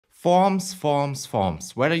Forms, forms,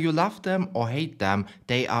 forms. Whether you love them or hate them,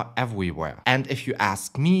 they are everywhere. And if you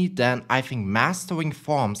ask me, then I think mastering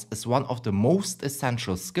forms is one of the most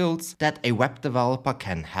essential skills that a web developer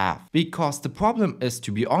can have. Because the problem is,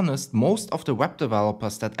 to be honest, most of the web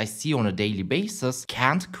developers that I see on a daily basis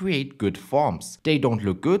can't create good forms. They don't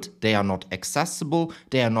look good, they are not accessible,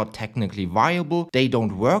 they are not technically viable, they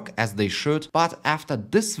don't work as they should. But after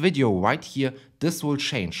this video right here, this will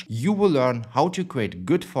change. You will learn how to create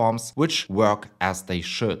good forms which work as they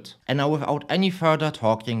should. And now without any further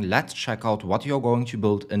talking, let's check out what you're going to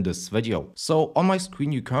build in this video. So on my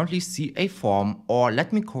screen you currently see a form, or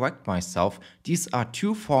let me correct myself, these are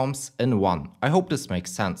two forms in one. I hope this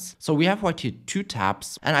makes sense. So we have right here two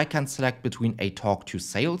tabs, and I can select between a talk to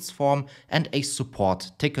sales form and a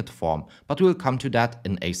support ticket form, but we'll come to that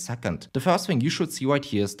in a second. The first thing you should see right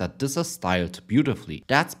here is that this is styled beautifully.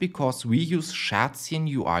 That's because we use Shadcn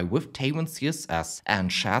UI with Tailwindcss, and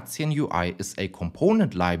Shadcn UI is a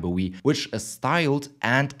component library which is styled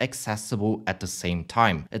and accessible at the same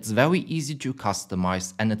time. It's very easy to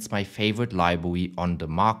customize, and it's my favorite library on the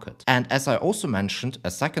market. And as I also mentioned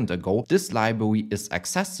a second ago, this library is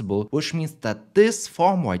accessible, which means that this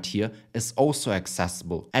form right here is also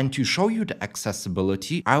accessible. And to show you the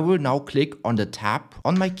accessibility, I will now click on the tab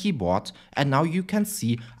on my keyboard, and now you can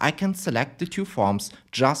see I can select the two forms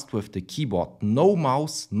just with the keyboard. No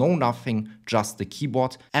mouse, no nothing, just the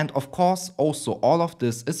keyboard. And of course, also all of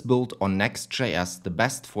this is built on Next.js, the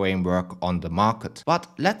best framework on the market. But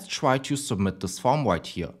let's try to submit this form right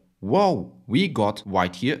here. Whoa, we got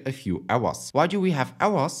right here a few errors. Why do we have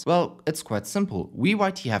errors? Well, it's quite simple. We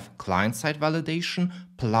right here have client-side validation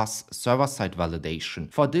plus server-side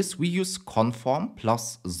validation. For this, we use conform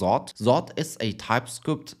plus Zod. Zod is a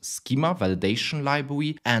TypeScript schema validation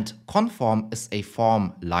library, and conform is a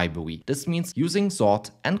form library. This means using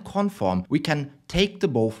Zod and conform, we can take the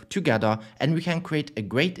both together and we can create a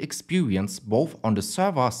great experience both on the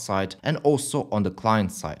server side and also on the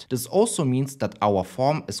client side. This also means that our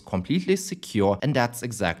form is completely secure, and that's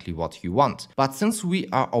exactly what you want. But since we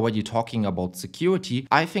are already talking about security,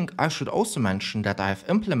 I think I should also mention that I have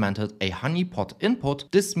implemented a Honeypot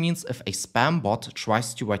Input. This means if a spam bot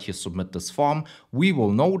tries to right here submit this form, we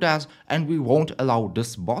will know that and we won't allow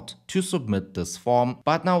this bot to submit this form.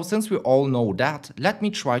 But now, since we all know that, let me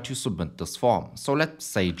try to submit this form. So let's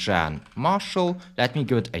say Jan Marshall, let me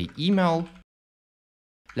give it an email.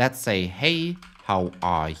 Let's say, hey, how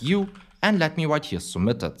are you? And let me right here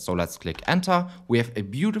submit it. So let's click enter. We have a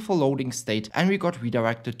beautiful loading state, and we got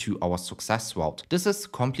redirected to our success route. This is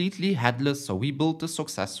completely headless, so we built the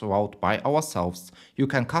success route by ourselves. You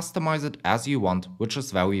can customize it as you want, which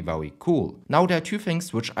is very, very cool. Now there are two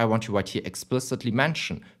things which I want to right here explicitly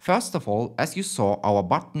mention. First of all, as you saw, our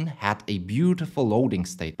button had a beautiful loading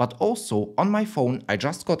state, but also on my phone, I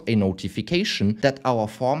just got a notification that our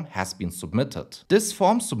form has been submitted. This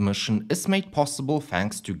form submission is made possible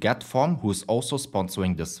thanks to Getform, who is also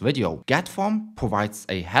sponsoring this video. Getform provides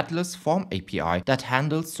a headless form API that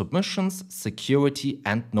handles submissions, security,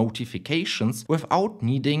 and notifications without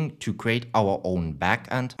needing to create our own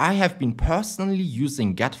backend. I have been personally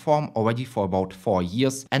using Getform already for about 4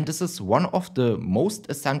 years, and this is one of the most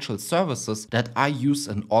essential services that I use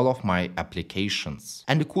in all of my applications.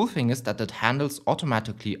 And the cool thing is that it handles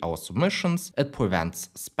automatically our submissions, it prevents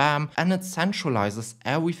spam, and it centralizes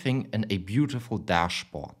everything in a beautiful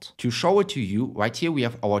dashboard. To show it to you, right here we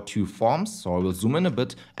have our two forms, so I will zoom in a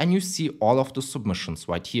bit, and you see all of the submissions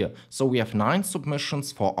right here. So we have 9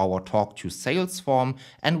 submissions for our talk to sales form,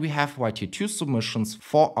 and we have right here 2 submissions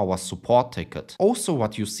for our support ticket. Also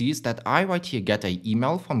what you see is that I right here get an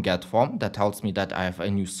email from Getform that tells me that I have a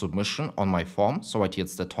new submission on my form. So right here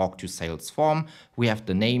it's the talk to sales form. We have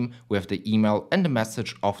the name, we have the email, and the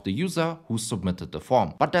message of the user who submitted the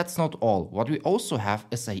form. But that's not all. What we also have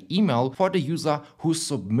is an email for the user who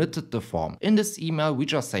submitted the form. In this email, we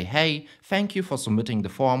just say, hey, thank you for submitting the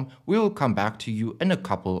form. We will come back to you in a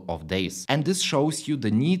couple of days. And this shows you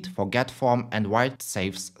the need for Getform and why it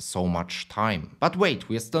saves so much time. But wait,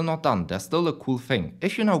 we're still not done. There's still a cool thing.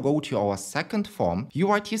 If you now go to our second form, you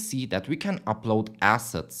right here see that we can upload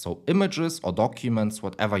assets, so images or documents,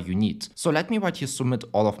 whatever you need. So let me right here submit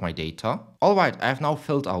all of my data. Alright, I have now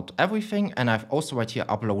filled out everything, and I've also right here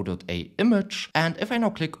uploaded a image. And if I now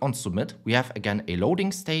click on submit, we have again a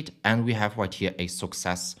loading state, and we have right here a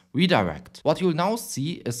success redirect. What you'll now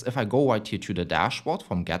see is if I go right here to the dashboard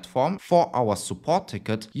from Getform, for our support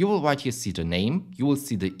ticket, you will right here see the name, you will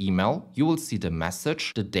see the email, you will see the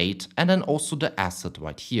message, the date, and then also the asset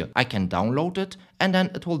right here. I can download it and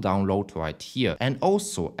then it will download right here. And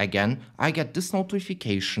also, again, I get this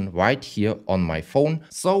notification right here on my phone.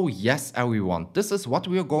 So yes, everyone, this is what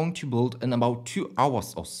we are going to build in about 2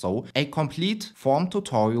 hours or so. A complete form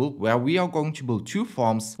tutorial where we are going to build 2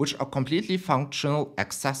 forms which are completely functional,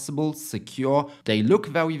 accessible, secure. They look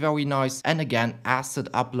very, very nice. And again, asset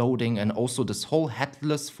uploading and also this whole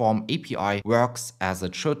headless form API works as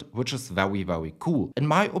it should, which is very, very cool. In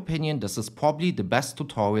my opinion, this is probably the best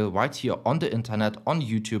tutorial right here on the internet, on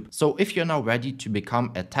YouTube. So if you're now ready to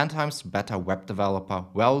become a 10 times better web developer,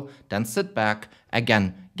 well, then sit back.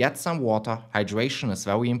 Again, get some water. Hydration is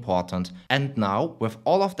very important. And now, with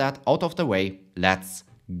all of that out of the way, let's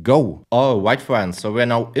go. Alright friends, so we're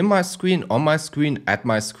now in my screen, on my screen, at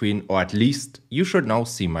my screen, or at least you should now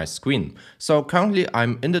see my screen. So currently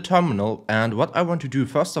I'm in the terminal, and what I want to do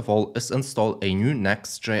first of all is install a new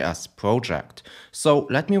Next.js project. So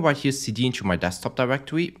let me right here cd into my desktop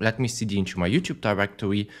directory, let me cd into my YouTube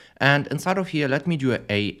directory, and inside of here let me do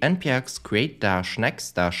a npx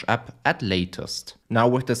create-next-app at latest. Now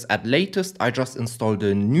with this at latest, I just installed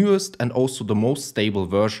the newest and also the most stable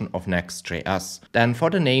version of Next.js. Then for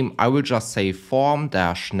the name, I will just say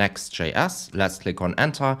form-next.js. Let's click on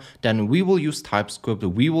enter. Then we will use TypeScript,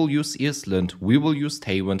 we will use ESLint, we will use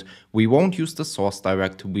Tailwind, we won't use the source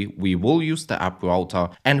directory, we will use the app router,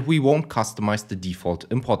 and we won't customize the default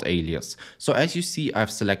import alias. So as you see,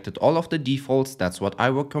 I've selected all of the defaults. That's what I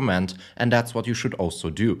recommend, and that's what you should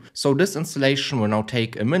also do. So this installation will now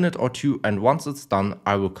take a minute or two, and once it's done,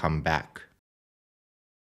 I will come back.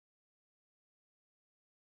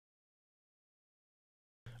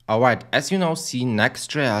 Alright, as you now see,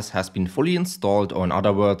 Next.js has been fully installed, or in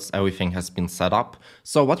other words, everything has been set up.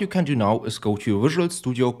 So what you can do now is go to your Visual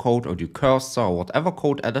Studio Code or do Cursor or whatever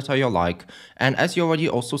code editor you like. And as you already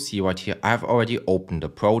also see right here, I've already opened the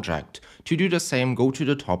project. To do the same, go to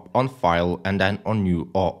the top on File and then on New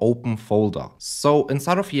or Open Folder. So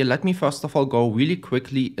inside of here, let me first of all go really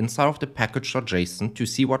quickly inside of the package.json to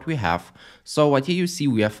see what we have. So right here you see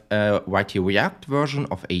we have right here React version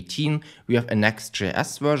of 18, we have a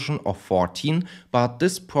Next.js version of 14, but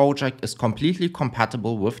this project is completely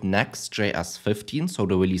compatible with Next.js 15, so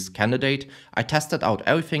the release candidate. I tested out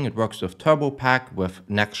everything. It works with TurboPack, with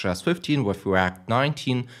Next.js 15, with React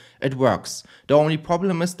 19. It works. The only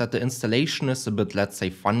problem is that the installation is a bit, let's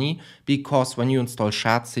say, funny, because when you install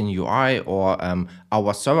Shadcn UI or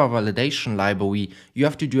our server validation library, you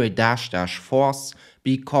have to do a -- force,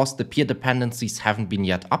 because the peer dependencies haven't been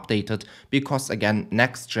yet updated, because again,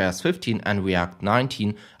 Next.js 15 and React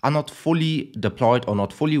 19 are not fully deployed or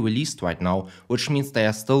not fully released right now, which means they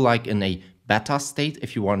are still like in a beta state,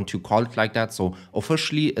 if you want to call it like that. So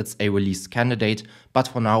officially it's a release candidate, but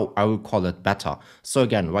for now I will call it beta. So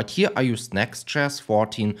again, right here I use Next.js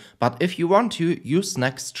 14, but if you want to use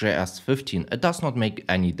Next.js 15, it does not make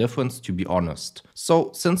any difference, to be honest.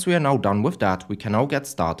 So since we are now done with that, we can now get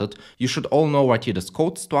started. You should all know right here this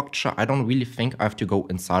code structure. I don't really think I have to go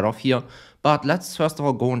inside of here. But let's first of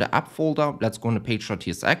all go in the app folder. Let's go in the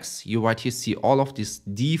page.tsx. You right here see all of these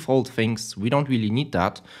default things. We don't really need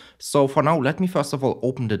that. So for now, let me first of all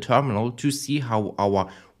open the terminal to see how our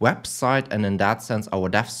website and in that sense our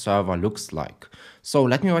dev server looks like. So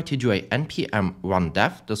let me right here do a npm run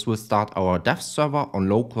dev. This will start our dev server on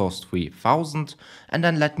localhost 3000, and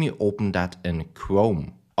then let me open that in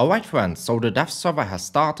Chrome. Alright friends, so the dev server has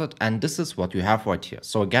started and this is what you have right here.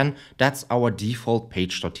 So again, that's our default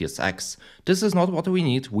page.tsx. This is not what we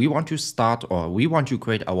need. We want to start, or we want to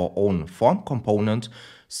create our own form component.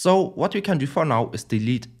 So what we can do for now is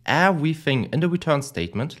delete everything in the return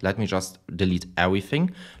statement. Let me just delete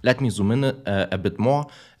everything. Let me zoom in a bit more.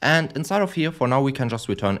 And inside of here, for now, we can just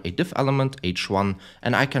return a div element, h1,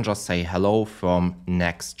 and I can just say hello from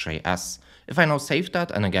Next.js. If I now save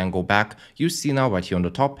that and again go back, you see now right here on the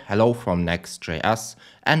top, hello from Next.js,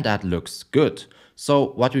 and that looks good.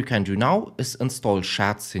 So what we can do now is install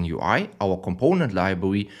Shadcn UI, our component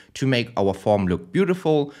library, to make our form look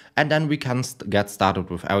beautiful, and then we can get started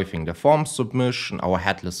with everything. The form submission, our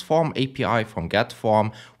headless form API from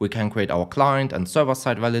Getform, we can create our client and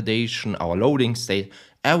server-side validation, our loading state,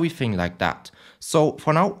 everything like that. So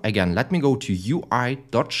for now, again, let me go to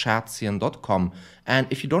ui.shadcn.com. And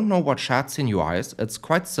if you don't know what Shadcn UI is, it's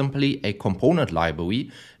quite simply a component library.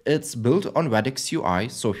 It's built on Redux UI.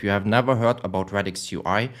 So if you have never heard about Redux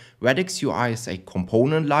UI is a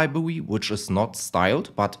component library which is not styled,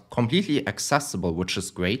 but completely accessible, which is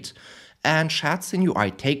great. and Shadcn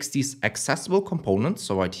UI takes these accessible components,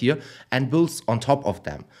 so right here, and builds on top of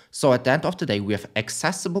them. So at the end of the day, we have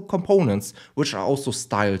accessible components which are also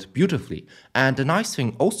styled beautifully. And the nice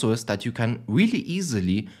thing also is that you can really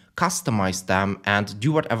easily customize them and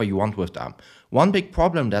do whatever you want with them. One big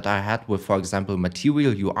problem that I had with, for example,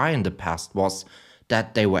 Material UI in the past was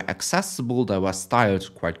that they were accessible, they were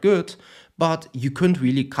styled quite good, but you couldn't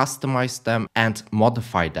really customize them and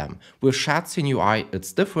modify them. With Shadcn UI,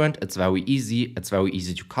 it's different, it's very easy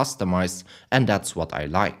to customize, and that's what I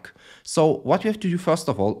like. So what we have to do first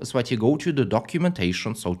of all is right here go to the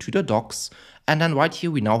documentation, so to the docs, and then right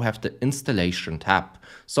here we now have the installation tab.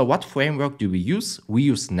 So what framework do we use? We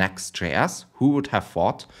use Next.js. Who would have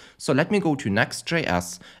thought? So let me go to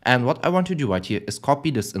Next.js, and what I want to do right here is copy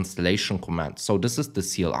this installation command. So this is the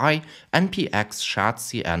CLI npx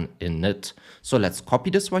shadcn init. So let's copy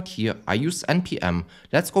this right here. I use npm.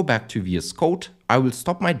 Let's go back to VS Code. I will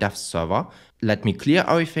stop my dev server. Let me clear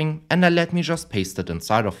everything, and then let me just paste it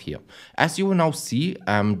inside of here. As you will now see,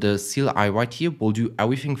 the CLI right here will do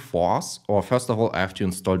everything for us. Or first of all, I have to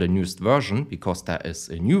install the newest version because there is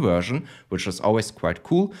a new version, which is always quite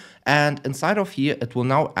cool. And inside of here, it will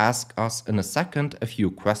now ask us in a second a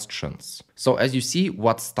few questions. So as you see,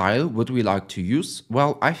 what style would we like to use?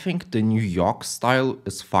 Well, I think the New York style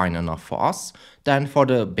is fine enough for us. Then for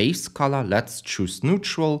the base color, let's choose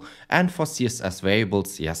neutral. And for CSS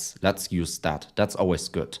variables, yes, let's use that. That's always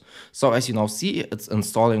good. So as you now see, it's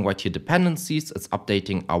installing right here dependencies. It's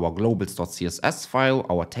updating our globals.css file,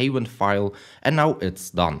 our Tailwind file, and now it's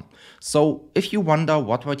done. So if you wonder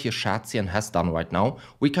what right here Shadcn has done right now,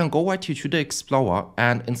 we can go right here to the Explorer,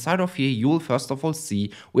 and inside of here you will first of all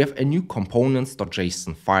see we have a new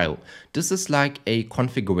components.json file. This is like a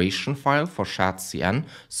configuration file for Shadcn.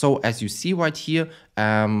 So as you see right here,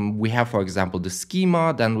 we have, for example, the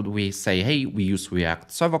schema. Then we say, hey, we use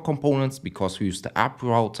React server components because we use the app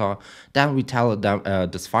router. Then we tell them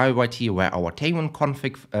this file right here where our Tailwind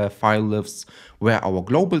config file lives, where our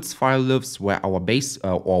globals file lives, where our base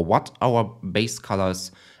or what our base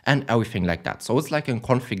colors, and everything like that. So it's like a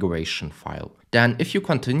configuration file. Then if you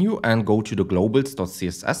continue and go to the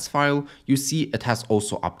globals.css file, you see it has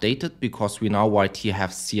also updated because we now right here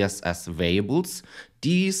have CSS variables.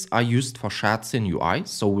 These are used for Shadcn UI.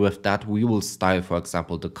 So with that, we will style, for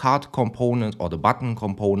example, the card component or the button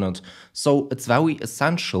component. So it's very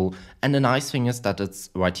essential. And the nice thing is that it's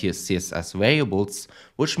right here CSS variables,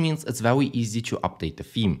 which means it's very easy to update the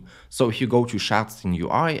theme. So if you go to Shadcn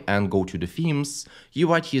UI and go to the themes, you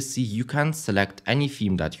right here see you can select any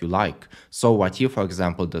theme that you like. So right here, for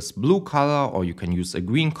example, this blue color, or you can use a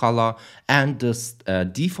green color. And this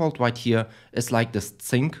default right here is like this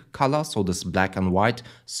zinc color, so this black and white.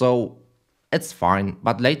 So it's fine,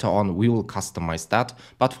 but later on we will customize that.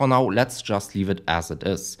 But for now, let's just leave it as it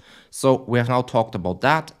is. So we have now talked about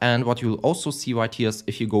that, and what you'll also see right here is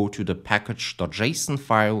if you go to the package.json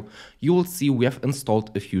file, you will see we have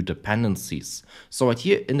installed a few dependencies. So right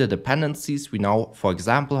here in the dependencies, we now, for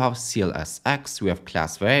example, have CLSX, we have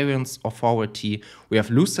class variance authority, we have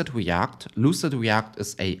Lucid React. Lucid React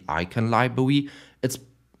is a icon library. It's,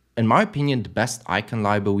 in my opinion, the best icon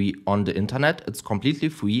library on the internet. It's completely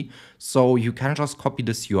free, so you can just copy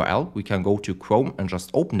this URL. We can go to Chrome and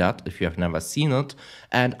just open that if you have never seen it.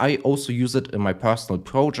 And I also use it in my personal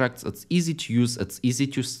projects. It's easy to use, it's easy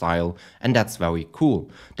to style, and that's very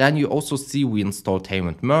cool. Then you also see we install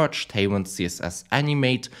Tailwind Merge, Tailwind CSS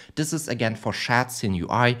Animate. This is again for Shadcn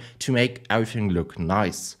UI to make everything look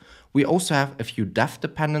nice. We also have a few dev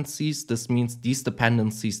dependencies. This means these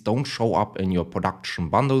dependencies don't show up in your production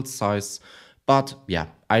bundle size, but yeah,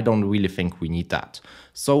 I don't really think we need that.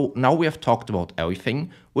 So now we have talked about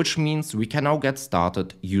everything, which means we can now get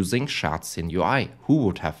started using Shadcn UI. Who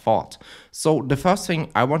would have thought? So the first thing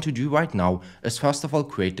I want to do right now is first of all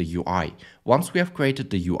create the UI. Once we have created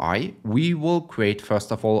the UI, we will create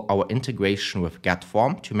first of all our integration with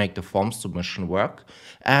Getform to make the form submission work.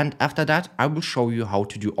 And after that, I will show you how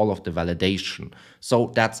to do all of the validation.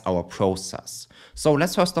 So that's our process. So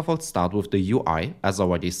let's first of all start with the UI, as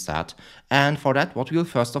already said. And for that, what we'll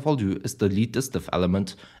first of all do is delete this div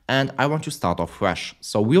element, and I want to start off fresh.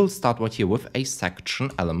 So we'll start right here with a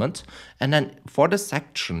section element. And then for the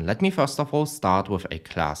section, let me first of all start with a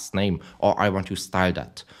class name, or I want to style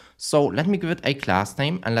that. So let me give it a class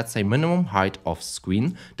name and let's say minimum height of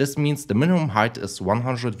screen. This means the minimum height is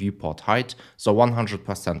 100 viewport height, so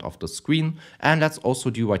 100% of the screen. And let's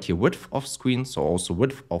also do right here width of screen, so also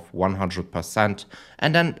width of 100%.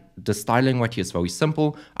 And then the styling right here is very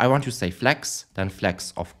simple. I want to say flex, then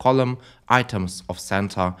flex of column, items of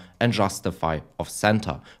center, and justify of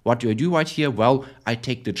center. What do I do right here? Well, I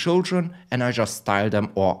take the children and I just style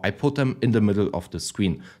them, or I put them in the middle of the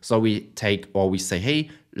screen. So we take, or we say,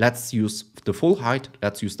 hey, let's use the full height,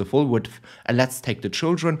 let's use the full width, and let's take the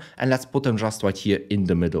children and let's put them just right here in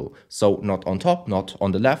the middle. So not on top, not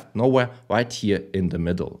on the left, nowhere, right here in the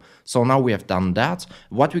middle. So now we have done that.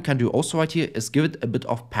 What we can do also right here is give it a bit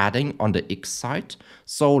of padding on the X side.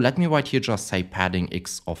 So let me right here just say padding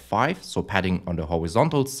X of 5, so padding on the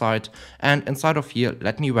horizontal side. And inside of here,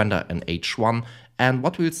 let me render an H1. And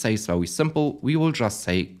what we'll say is very simple. We will just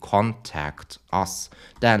say contact us.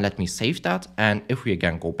 Then let me save that. And if we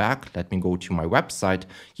again go back, let me go to my website,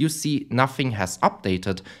 you see nothing has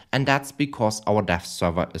updated. And that's because our dev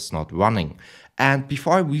server is not running. And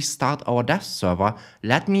before we start our dev server,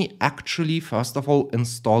 let me actually first of all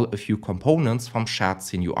install a few components from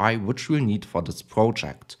Shadcn UI, which we'll need for this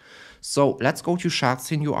project. So let's go to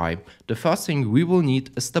Shadcn UI. The first thing we will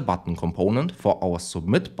need is the button component for our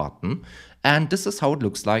submit button. And this is how it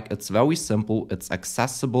looks like. It's very simple, it's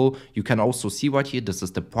accessible. You can also see right here, this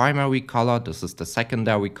is the primary color, this is the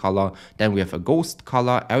secondary color, then we have a ghost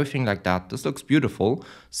color, everything like that. This looks beautiful.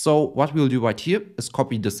 So what we'll do right here is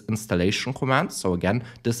copy this installation command. So again,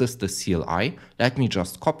 this is the CLI. Let me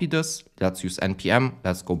just copy this. Let's use npm,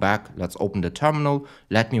 let's go back, let's open the terminal.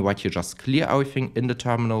 Let me right here just clear everything in the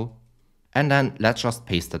terminal. And then let's just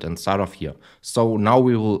paste it inside of here. So now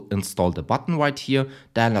we will install the button right here.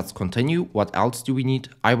 Then let's continue. What else do we need?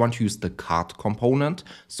 I want to use the card component.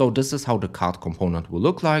 So this is how the card component will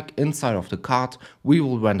look like. Inside of the card, we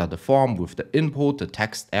will render the form with the input, the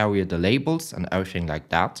text area, the labels, and everything like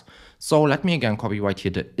that. So let me again copy right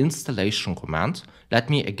here the installation command. Let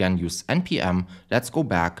me again use npm. Let's go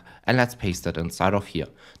back and let's paste it inside of here.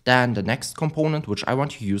 Then the next component which I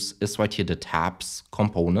want to use is right here the tabs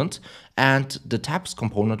component. And the tabs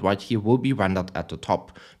component right here will be rendered at the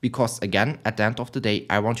top. Because again, at the end of the day,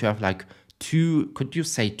 I want to have like two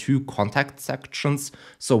contact sections.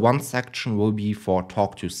 So one section will be for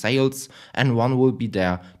talk to sales and one will be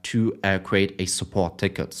there to create a support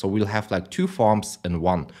ticket. So we'll have like two forms in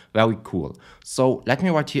one. Very cool. So let me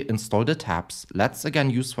right here install the tabs. Let's again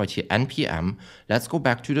use right here npm. Let's go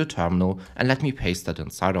back to the terminal and let me paste that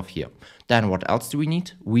inside of here. Then what else do we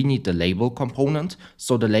need? We need the label component.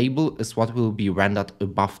 So the label is what will be rendered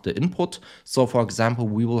above the input. So for example,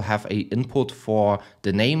 we will have a input for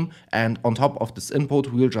the name, and on top of this input,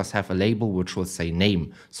 we'll just have a label which will say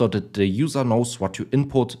name, so that the user knows what to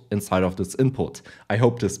input inside of this input. I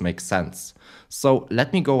hope this makes sense. So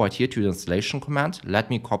let me go right here to the installation command. Let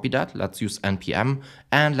me copy that. Let's use npm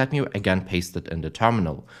and let me again paste it in the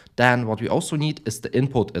terminal. Then what we also need is the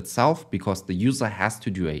input itself, because the user has to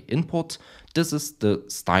do a input. This is the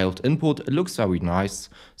styled input. It looks very nice.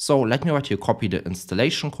 So let me right here copy the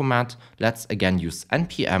installation command. Let's again use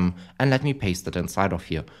npm and let me paste it inside of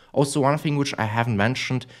here. Also, one thing which I haven't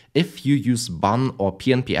mentioned, if you use bun or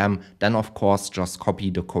pnpm, then of course just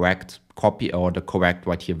copy the correct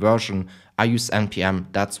right here version. I use npm,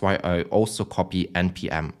 that's why I also copy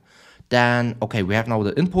npm. Then, okay, we have now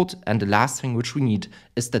the input, and the last thing which we need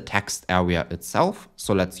is the text area itself.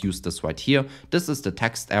 So let's use this right here. This is the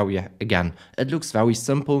text area. Again, it looks very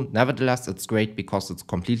simple. Nevertheless, it's great because it's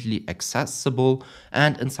completely accessible.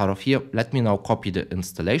 And inside of here, let me now copy the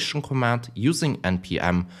installation command using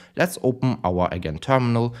npm. Let's open our, again,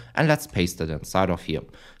 terminal, and let's paste it inside of here.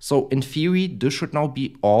 So in theory, this should now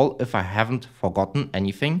be all if I haven't forgotten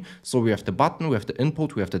anything. So we have the button, we have the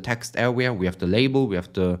input, we have the text area, we have the label, we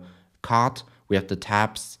have the card, we have the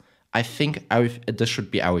tabs. I think this should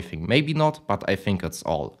be everything. Maybe not, but I think it's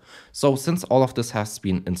all. So since all of this has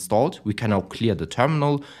been installed, we can now clear the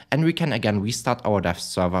terminal and we can again restart our dev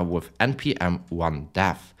server with npm run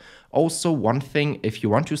dev. Also, one thing, if you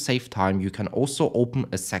want to save time, you can also open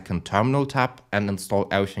a second terminal tab and install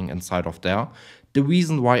everything inside of there. The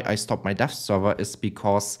reason why I stopped my dev server is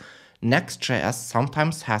because Next.js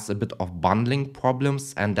sometimes has a bit of bundling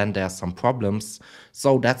problems, and then there are some problems.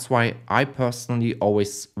 So that's why I personally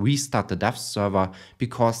always restart the dev server,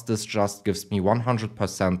 because this just gives me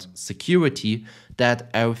 100% security that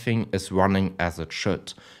everything is running as it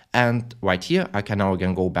should. And right here, I can now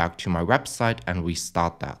again go back to my website and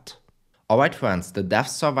restart that. Alright friends, the dev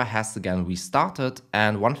server has again restarted,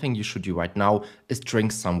 and one thing you should do right now is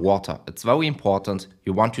drink some water. It's very important,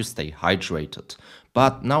 you want to stay hydrated.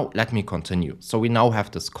 But now let me continue. So we now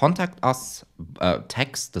have this contact us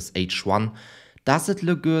text, this H1. Does it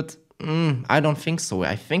look good? I don't think so.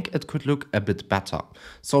 I think it could look a bit better.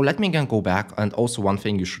 So let me again go back, and also one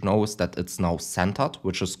thing you should know is that it's now centered,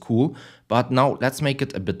 which is cool. But now let's make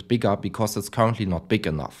it a bit bigger because it's currently not big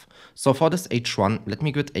enough. So for this H1, let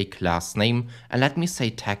me give it a class name, and let me say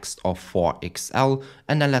text of 4XL,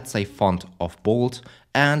 and then let's say font of bold,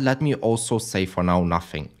 and let me also say for now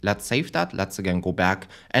nothing. Let's save that, let's again go back,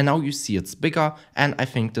 and now you see it's bigger, and I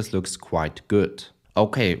think this looks quite good.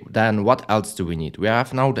 Okay, then what else do we need? We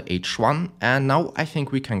have now the H1, and now I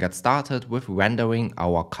think we can get started with rendering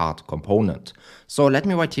our card component. So let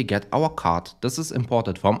me right here get our card. This is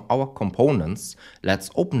imported from our components. Let's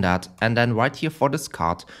open that, and then right here for this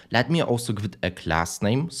card, let me also give it a class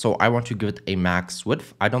name. So I want to give it a max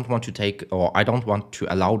width. I don't want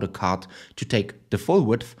to allow the card to take the full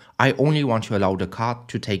width. I only want to allow the card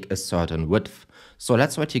to take a certain width. So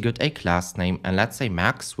let's right here get a class name, and let's say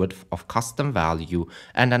max width of custom value,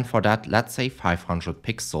 and then for that let's say 500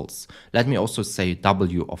 pixels. Let me also say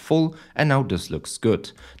W of full, and now this looks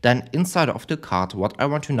good. Then inside of the card, what I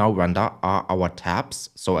want to now render are our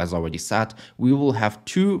tabs. So as already said, we will have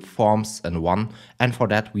two forms in one, and for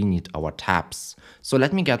that we need our tabs. So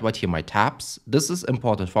let me get right here my tabs. This is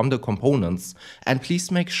imported from the components, and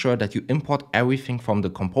please make sure that you import everything from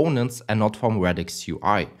the components and not from Redux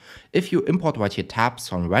UI. If you import right here tabs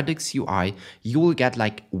from Redux UI, you will get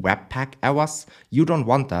like Webpack errors. You don't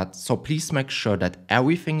want that, so please make sure that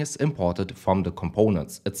everything is imported from the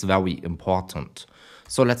components. It's very important.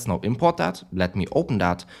 So let's now import that, let me open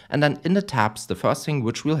that, and then in the tabs, the first thing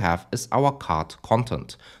which we'll have is our card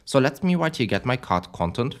content. So let me right here get my card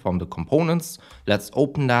content from the components. Let's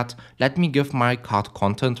open that. Let me give my card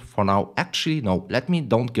content for now. Actually, no,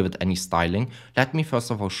 don't give it any styling. Let me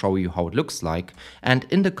first of all show you how it looks like. And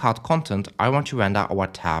in the card content, I want to render our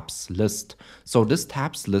tabs list. So this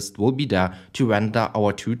tabs list will be there to render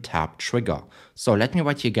our two tab trigger. So let me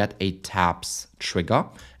right here get a tabs trigger.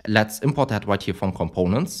 Let's import that right here from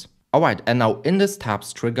components. Alright, and now in this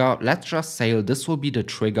tabs trigger, let's just say this will be the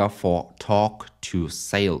trigger for talk to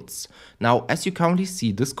sales. Now, as you currently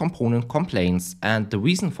see, this component complains, and the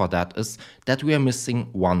reason for that is that we are missing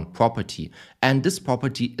one property, and this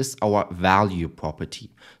property is our value property.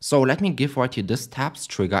 So let me give right here this tabs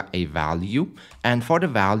trigger a value, and for the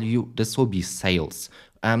value, this will be sales.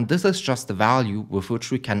 This is just the value with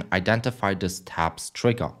which we can identify this tabs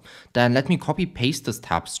trigger. Then let me copy paste this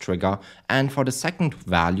tabs trigger, and for the second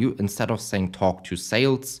value, instead of saying talk to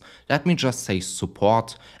sales, let me just say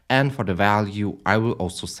support, and for the value I will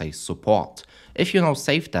also say support. If you now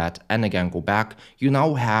save that and again go back, you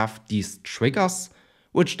now have these triggers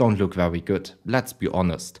which don't look very good, let's be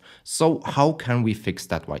honest. So how can we fix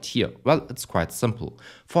that right here? Well, it's quite simple.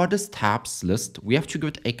 For this tabs list, we have to give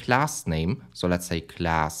it a class name. So let's say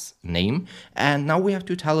class name. And now we have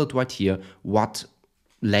to tell it right here what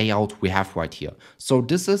layout we have right here. So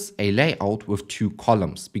this is a layout with two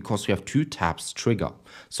columns because we have two tabs trigger.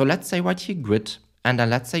 So let's say right here grid, and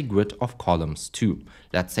then let's say grid of columns 2.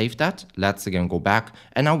 Let's save that, let's again go back,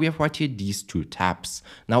 and now we have right here these two tabs.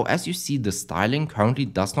 Now as you see, the styling currently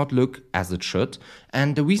does not look as it should,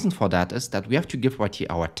 and the reason for that is that we have to give right here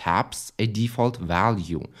our tabs a default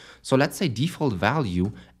value. So let's say default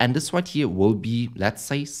value, and this right here will be, let's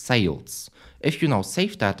say, sales. If you now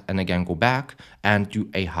save that and again go back and do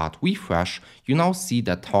a hard refresh, you now see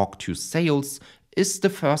that talk to sales is the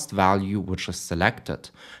first value which is selected.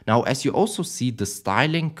 Now, as you also see, the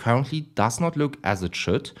styling currently does not look as it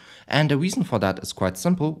should, and the reason for that is quite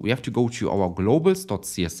simple. We have to go to our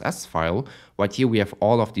globals.css file. Right here we have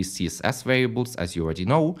all of these CSS variables, as you already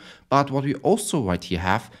know, but what we also right here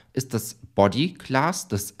have is this body class,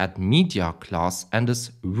 this add media class, and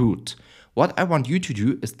this root. What I want you to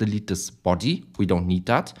do is delete this body, we don't need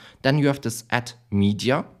that. Then you have this add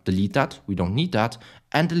media, delete that, we don't need that,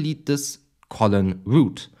 and delete this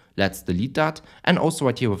root. Let's delete that. And also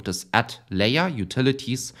right here with this add layer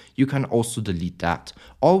utilities, you can also delete that.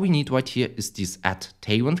 All we need right here is these add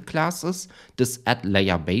tailwind classes, this add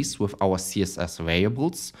layer base with our CSS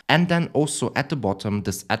variables, and then also at the bottom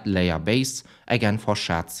this add layer base again for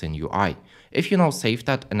Shadcn UI. If you now save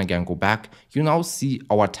that and again go back, you now see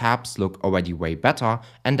our tabs look already way better,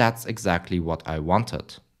 and that's exactly what I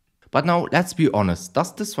wanted. But now let's be honest,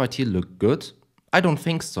 does this right here look good? I don't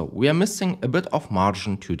think so. We are missing a bit of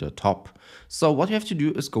margin to the top. So what you have to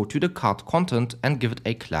do is go to the card content and give it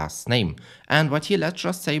a class name. And right here, let's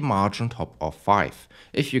just say margin top of 5.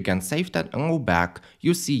 If you can save that and go back,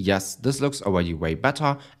 you see, yes, this looks already way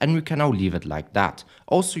better and we can now leave it like that.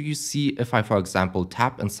 Also, you see if I, for example,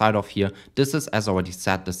 tap inside of here, this is, as already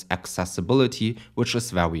said, this accessibility, which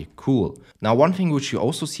is very cool. Now, one thing which you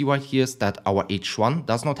also see right here is that our H1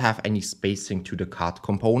 does not have any spacing to the card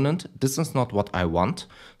component. This is not what I want.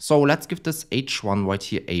 So let's give this H1 right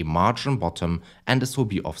here a margin bottom, and this will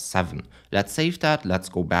be of 7. Let's save that, let's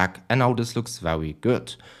go back, and now this looks very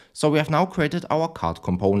good. So we have now created our card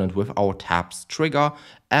component with our tabs trigger,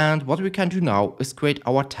 and what we can do now is create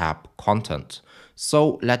our tab content.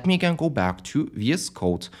 So let me again go back to VS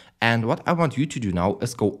Code, and what I want you to do now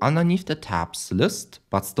is go underneath the tabs list,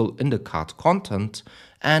 but still in the card content,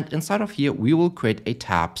 and inside of here we will create a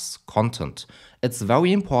tabs content. It's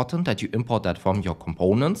very important that you import that from your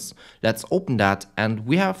components. Let's open that, and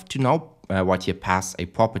we have to now right here pass a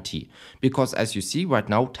property, because as you see right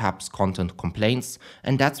now tabs content complains,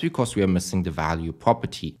 and that's because we are missing the value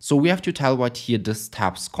property. So we have to tell right here this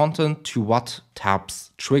tabs content to what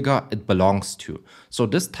tabs trigger it belongs to. So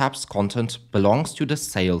this tabs content belongs to the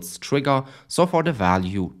sales trigger, so for the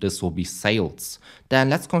value this will be sales. Then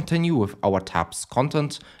let's continue with our tabs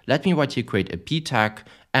content. Let me right here create a p tag,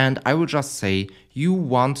 and I will just say you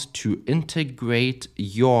want to integrate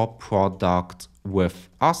your product with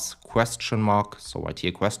us, question mark, so right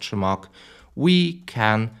here question mark, we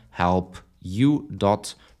can help you,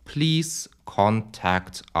 please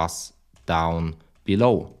contact us down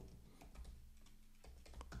below.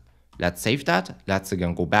 Let's save that, let's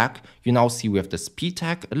again go back. You now see we have this p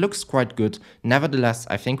tag, it looks quite good. Nevertheless,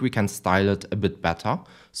 I think we can style it a bit better.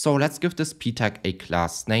 So let's give this p tag a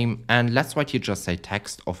class name, and let's right here just say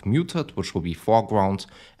text of muted, which will be foreground,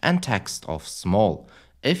 and text of small.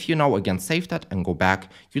 If you now again save that and go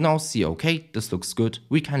back, you now see, okay, this looks good,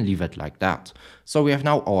 we can leave it like that. So we have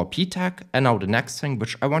now our p tag, and now the next thing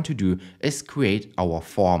which I want to do is create our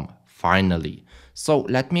form, finally. So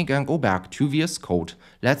let me again go back to VS Code,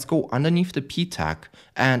 let's go underneath the p tag,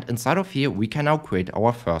 and inside of here we can now create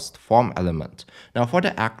our first form element. Now for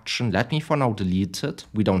the action, let me for now delete it,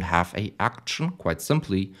 we don't have a action, quite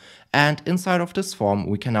simply. And inside of this form,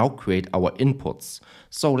 we can now create our inputs.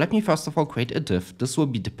 So let me first of all create a div. This will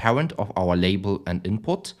be the parent of our label and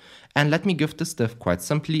input. And let me give this div quite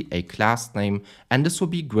simply a class name, and this will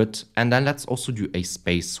be grid. And then let's also do a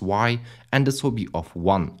space y, and this will be of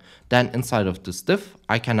 1. Then inside of this div,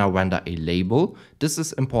 I can now render a label. This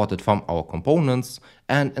is imported from our components.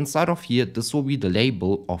 And inside of here, this will be the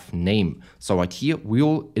label of name. So right here, we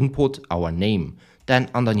will input our name.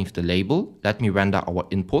 Then underneath the label, let me render our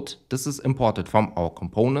input. This is imported from our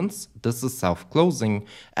components. This is self-closing.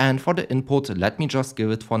 And for the input, let me just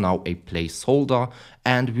give it for now a placeholder.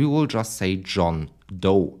 And we will just say John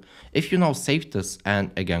Doe. If you now save this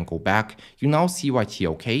and again go back, you now see right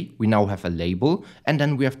here, okay, we now have a label and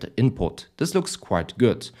then we have the input. This looks quite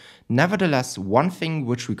good. Nevertheless, one thing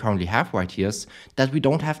which we currently have right here is that we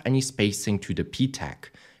don't have any spacing to the p tag.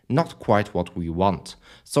 Not quite what we want.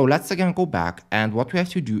 So let's again go back, and what we have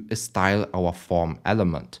to do is style our form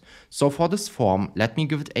element. So for this form, let me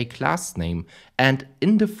give it a class name, and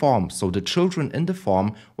in the form, so the children in the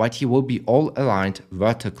form right here will be all aligned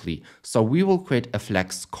vertically. So we will create a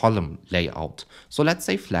flex column layout. So let's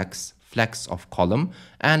say flex of column,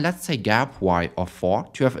 and let's say gap y of 4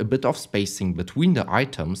 to have a bit of spacing between the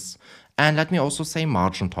items, and let me also say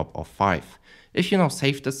margin top of 5. If you now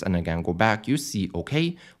save this and again go back, you see,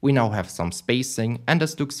 okay, we now have some spacing and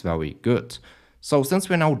this looks very good. So since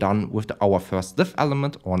we're now done with our first div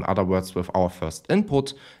element, or in other words with our first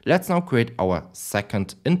input, let's now create our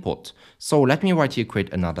second input. So let me right here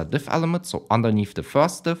create another div element. So underneath the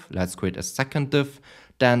first div, let's create a second div.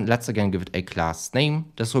 Then let's again give it a class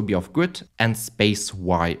name. This will be of grid and space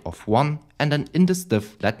y of 1. And then in this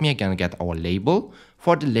div, let me again get our label.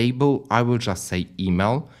 For the label, I will just say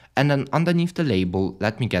email. And then underneath the label,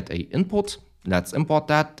 let me get a input. Let's import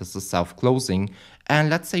that. This is self-closing. And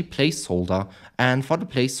let's say placeholder. And for the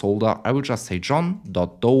placeholder, I will just say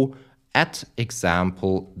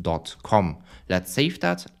john.doe@example.com. Let's save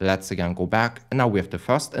that. Let's again go back. And now we have the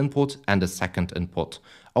first input and the second input.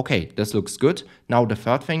 Okay, this looks good. Now the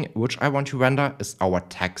third thing which I want to render is our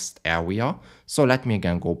text area. So let me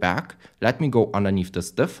again go back. Let me go underneath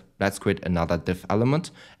this div. Let's create another div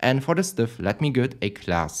element. And for this div, let me give a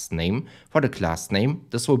class name. For the class name,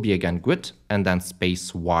 this will be again grid and then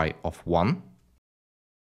space y of 1.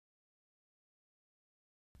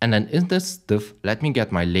 And then in this div, let me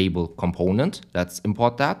get my label component. Let's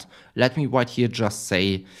import that. Let me right here just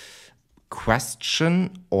say question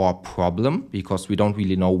or problem, because we don't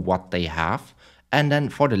really know what they have. And then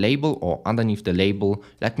for the label, or underneath the label,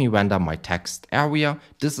 let me render my text area.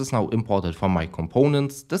 This is now imported from my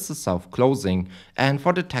components. This is self-closing. And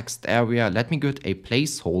for the text area, let me get a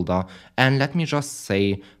placeholder and let me just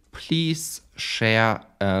say, please share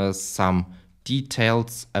some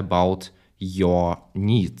details about your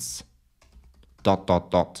needs. ...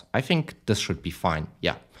 I think this should be fine.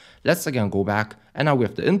 Yeah. Let's again go back, and now we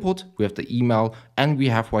have the input, we have the email, and we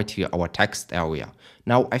have right here our text area.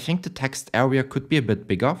 Now I think the text area could be a bit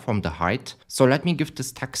bigger from the height. So let me give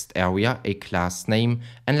this text area a class name,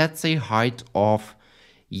 and let's say height of,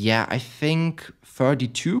 yeah, I think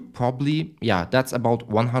 32 probably. Yeah, that's about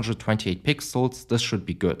 128 pixels. This should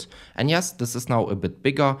be good. And yes, this is now a bit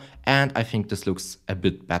bigger, and I think this looks a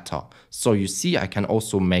bit better. So you see, I can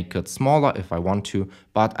also make it smaller if I want to,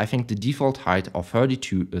 but I think the default height of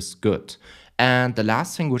 32 is good. And the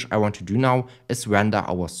last thing which I want to do now is render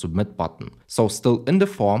our submit button. So still in the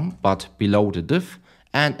form, but below the div.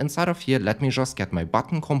 And inside of here, let me just get my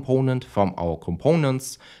button component from our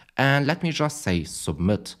components. And let me just say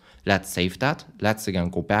submit. Let's save that. Let's again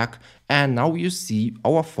go back. And now you see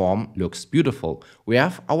our form looks beautiful. We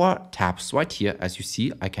have our tabs right here. As you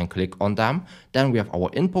see, I can click on them. Then we have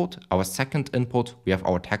our input, our second input. We have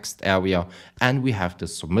our text area, and we have the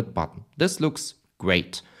submit button. This looks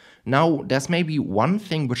great. Now, there's maybe one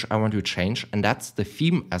thing which I want to change, and that's the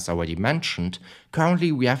theme, as I already mentioned.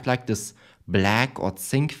 Currently, we have like this black or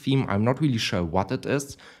zinc theme. I'm not really sure what it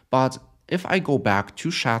is, but if I go back to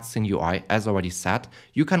Shadcn UI, as already said,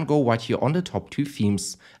 you can go right here on the top two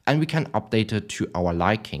themes, and we can update it to our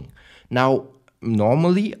liking. Now,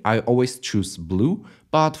 normally I always choose blue,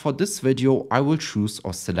 but for this video I will choose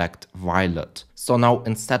or select violet. So now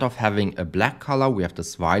instead of having a black color, we have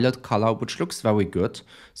this violet color, which looks very good.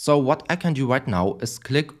 So what I can do right now is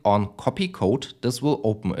click on copy code. This will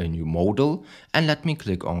open a new modal, and let me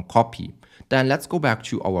click on copy. Then let's go back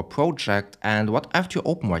to our project, and what I have to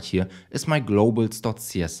open right here is my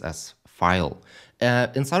globals.css file.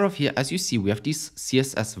 Inside of here, as you see, we have these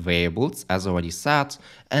CSS variables, as already said,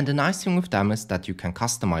 and the nice thing with them is that you can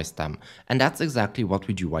customize them. And that's exactly what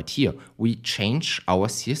we do right here. We change our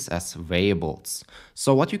CSS variables.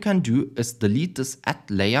 So what you can do is delete this at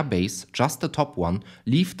layer base, just the top one,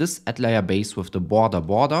 leave this at layer base with the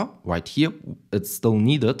border right here, it's still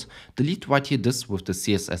needed, delete right here this with the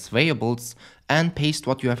CSS variables, and paste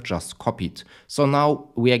what you have just copied. So now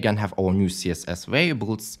we again have our new CSS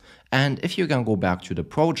variables. And if you can go back to the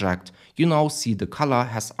project, you now see the color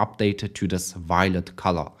has updated to this violet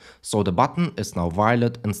color. So the button is now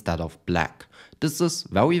violet instead of black. This is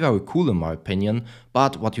very, very cool in my opinion,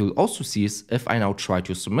 but what you'll also see is if I now try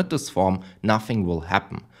to submit this form, nothing will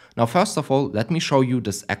happen. Now, first of all, let me show you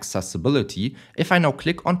this accessibility. If I now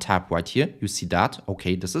click on tab right here, you see that,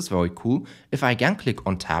 okay, this is very cool. If I again click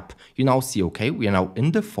on tab, you now see, okay, we are now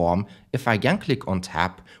in the form. If I again click on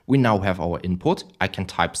tab, we now have our input. I can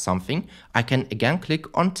type something. I can again click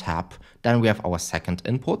on tab. Then we have our second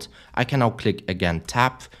input. I can now click again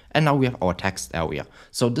tab, and now we have our text area.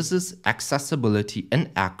 So this is accessibility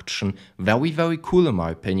in action. Very, very cool in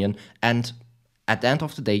my opinion. And at the end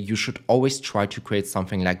of the day, you should always try to create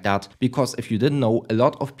something like that, because if you didn't know, a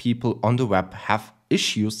lot of people on the web have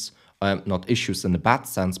issues, not issues in a bad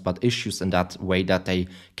sense, but issues in that way that they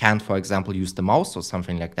can't, for example, use the mouse or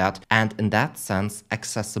something like that. And in that sense,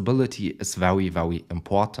 accessibility is very, very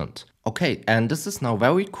important. Okay, and this is now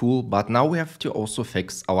very cool, but now we have to also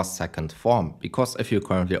fix our second form, because if you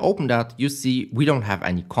currently open that, you see we don't have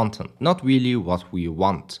any content, not really what we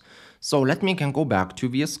want. So let me again go back to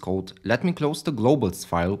VS Code, let me close the globals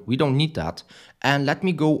file, we don't need that, and let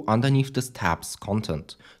me go underneath this tabs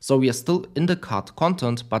content. So we are still in the card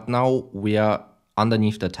content, but now we are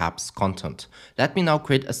underneath the tabs content. Let me now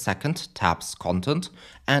create a second tabs content,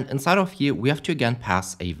 and inside of here we have to again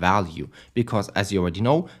pass a value, because as you already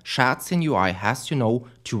know, Shadcn UI has to know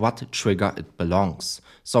to what trigger it belongs.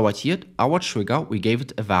 So right here, our trigger, we gave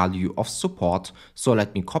it a value of support. So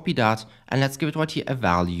let me copy that, and let's give it right here a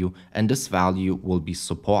value, and this value will be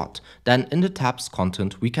support. Then in the tabs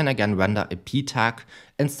content, we can again render a p tag.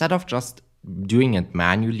 Instead of just doing it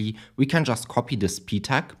manually, we can just copy this p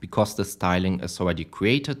tag, because the styling is already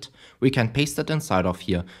created. We can paste it inside of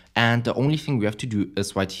here, and the only thing we have to do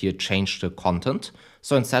is right here change the content.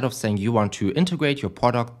 So instead of saying you want to integrate your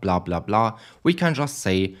product blah blah blah, we can just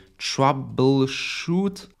say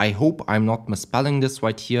troubleshoot, I hope I'm not misspelling this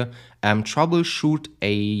right here, troubleshoot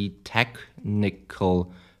a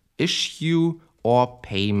technical issue or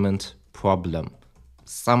payment problem.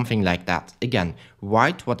 something like that. Again,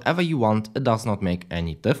 write whatever you want, it does not make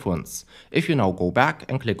any difference. If you now go back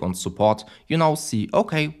and click on support, you now see,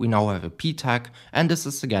 okay, we now have a p tag, and this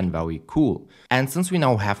is again very cool. And since we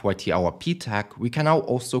now have right here our p tag, we can now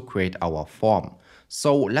also create our form.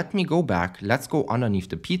 So let me go back, let's go underneath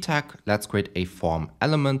the p tag, let's create a form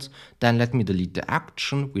element, then let me delete the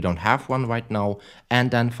action, we don't have one right now, and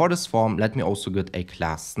then for this form, let me also get a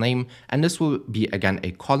class name, and this will be again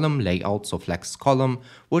a column layout, so flex column,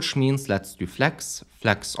 which means let's do flex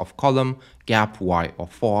of column, gap y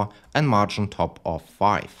of 4, and margin top of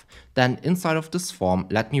 5. Then inside of this form,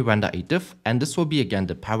 let me render a div, and this will be again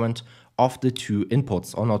the parent of the two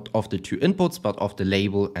inputs, or not of the two inputs, but of the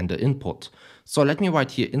label and the input. So let me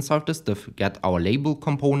write here inside this div, get our label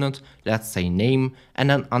component, let's say name,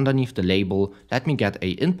 and then underneath the label, let me get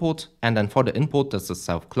a input, and then for the input, this is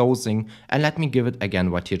self-closing, and let me give it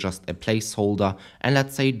again right here just a placeholder, and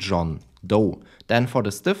let's say John Doe. Then for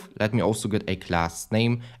this div, let me also get a class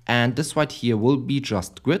name, and this right here will be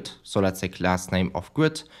just grid, so let's say class name of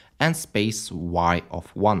grid, and space y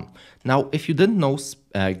of 1. Now, if you didn't know,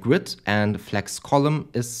 grid and flex column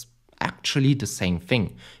is actually the same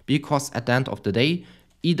thing, because at the end of the day,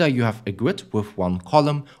 either you have a grid with one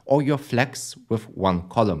column or your flex with one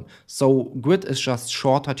column. So grid is just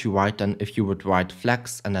shorter to write than if you would write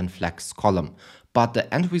flex and then flex column. But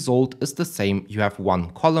the end result is the same. You have one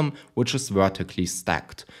column which is vertically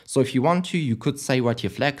stacked. So if you want to, you could say right here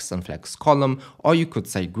flex and flex column, or you could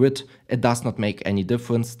say grid. It does not make any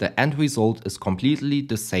difference. The end result is completely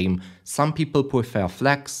the same. Some people prefer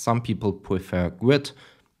flex, some people prefer grid.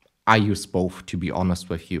 I use both, to be honest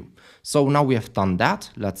with you. So now we have done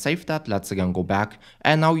that. Let's save that. Let's again go back.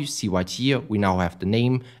 And now you see right here, we now have the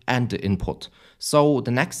name and the input. So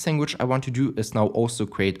the next thing which I want to do is now also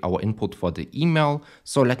create our input for the email.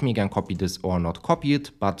 So let me again copy this, or not copy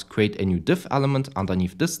it, but create a new div element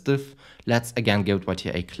underneath this div. Let's again give it right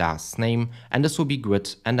here a class name, and this will be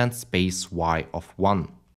grid and then space y of 1.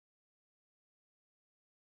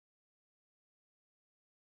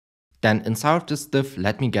 Then inside of this div,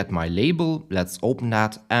 let me get my label, let's open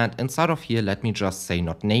that, and inside of here, let me just say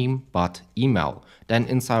not name, but email. Then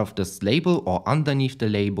inside of this label, or underneath the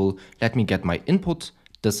label, let me get my input,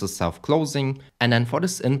 this is self-closing, and then for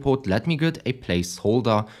this input, let me get a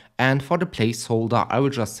placeholder, and for the placeholder, I will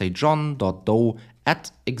just say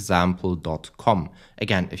john.doe@example.com.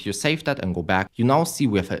 Again, if you save that and go back, you now see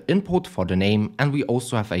we have an input for the name, and we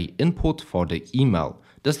also have an input for the email.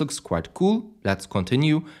 This looks quite cool. Let's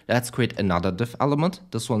continue. Let's create another div element.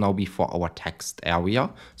 This will now be for our text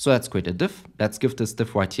area. So let's create a div. Let's give this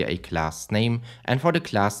div right here a class name. And for the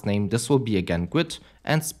class name, this will be again grid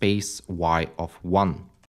and space y of 1.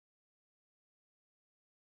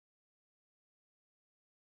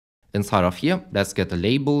 Inside of here, let's get a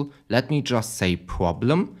label. Let me just say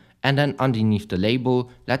problem. And then underneath the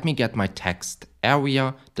label, let me get my text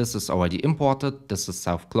area. This is already imported. This is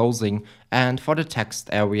self-closing. And for the text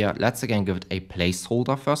area, let's again give it a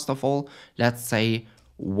placeholder first of all. Let's say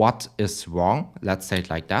what is wrong. Let's say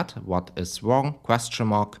it like that. What is wrong? Question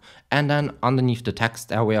mark. And then underneath the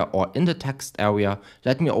text area, or in the text area,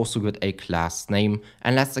 let me also get a class name.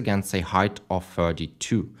 And let's again say height of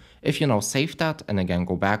 32. If you now save that and again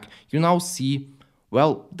go back, you now see,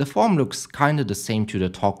 well, the form looks kind of the same to the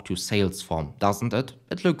talk to sales form, doesn't it?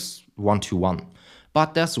 It looks one-to-one.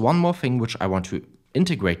 But there's one more thing which I want to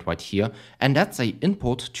integrate right here, and that's an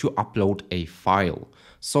input to upload a file.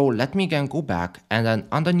 So let me again go back, and then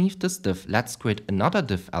underneath this div, let's create another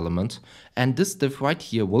div element, and this div right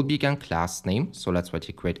here will be again class name. So let's right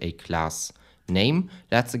here create a class name.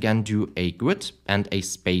 Let's again do a grid and a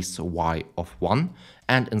space y of 1,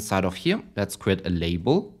 and inside of here, let's create a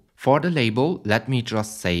label. For the label, let me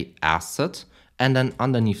just say asset, and then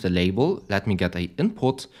underneath the label, let me get an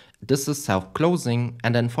input. This is self-closing,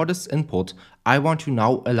 and then for this input, I want to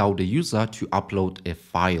now allow the user to upload a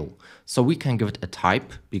file. So we can give it a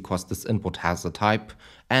type, because this input has a type,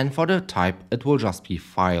 and for the type, it will just be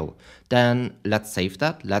file. Then let's save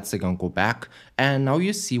that, let's again go back, and now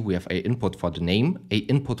you see we have an input for the name, an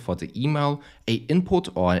input for the email, an input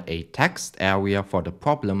or a text area for the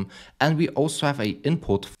problem, and we also have an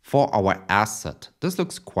input for our asset. This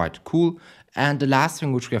looks quite cool. And the last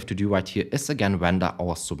thing which we have to do right here is again render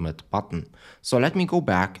our submit button. So let me go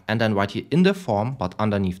back, and then right here in the form, but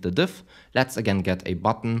underneath the div, let's again get a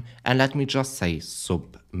button, and let me just say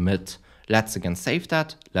submit. Let's again save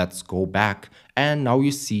that, let's go back, and now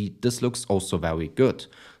you see this looks also very good.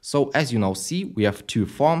 So as you now see, we have two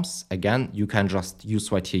forms. Again, you can just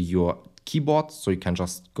use right here your keyboard, so you can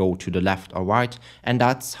just go to the left or right, and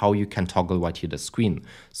that's how you can toggle right here the screen.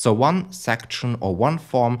 So one section or one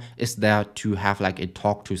form is there to have like a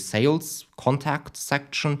talk to sales contact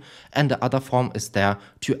section, and the other form is there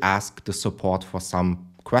to ask the support for some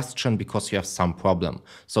question because you have some problem.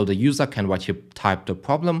 So the user can right here type the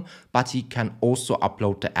problem, but he can also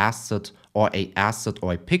upload the asset or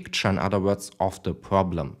a picture, in other words, of the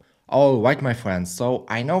problem. Alright, my friends, so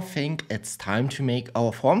I now think it's time to make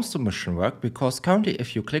our form submission work, because currently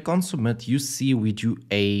if you click on submit, you see we do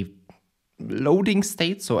a loading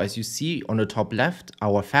state. So as you see on the top left,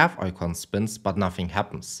 our fav icon spins, but nothing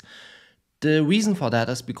happens. The reason for that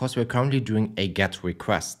is because we're currently doing a GET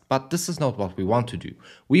request, but this is not what we want to do.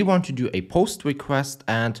 We want to do a POST request,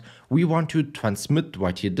 and we want to transmit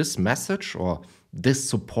right here this message or this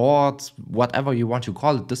support, whatever you want to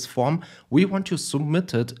call it, this form. We want to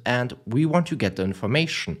submit it and we want to get the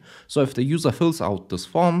information. So if the user fills out this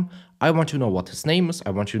form, I want to know what his name is, I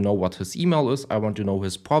want to know what his email is, I want to know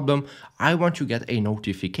his problem, I want to get a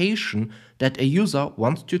notification that a user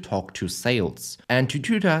wants to talk to sales. And to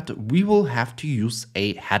do that, we will have to use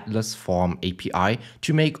a headless form API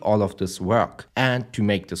to make all of this work. And to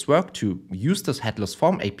make this work, to use this headless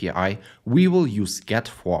form API, we will use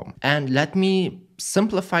Getform. And let me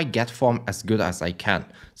simplify Getform as good as I can.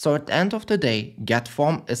 So at the end of the day,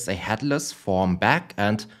 Getform is a headless form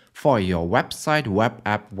backend for your website, web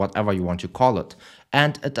app, whatever you want to call it.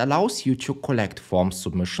 And it allows you to collect form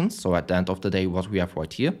submissions. So at the end of the day, what we have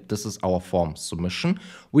right here, this is our form submission.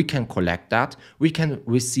 We can collect that. We can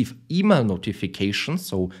receive email notifications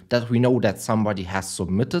so that we know that somebody has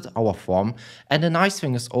submitted our form. And the nice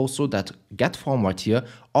thing is also that Getform right here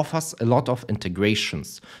offers a lot of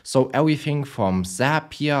integrations. So everything from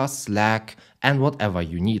Zapier, Slack, and whatever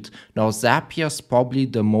you need. Now Zapier is probably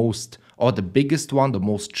the most or the biggest one, the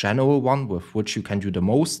most general one with which you can do the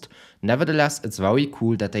most. Nevertheless, it's very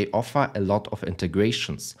cool that they offer a lot of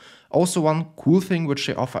integrations. Also, one cool thing which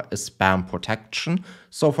they offer is spam protection.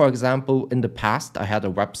 So for example, in the past, I had a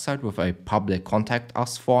website with a public contact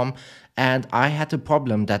us form, and I had a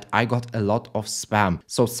problem that I got a lot of spam.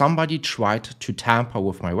 So somebody tried to tamper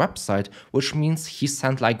with my website, which means he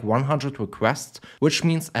sent like 100 requests, which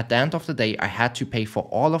means at the end of the day, I had to pay for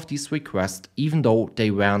all of these requests, even though they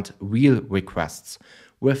weren't real requests.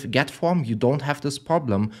 With Getform, you don't have this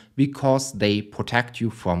problem because they protect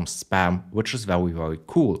you from spam, which is very, very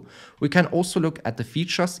cool. We can also look at the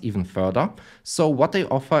features even further. So what they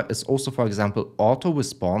offer is also, for example, auto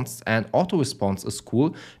response, and auto response is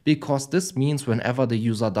cool because this means whenever the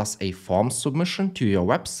user does a form submission to your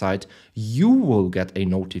website, you will get a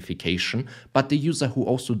notification, but the user who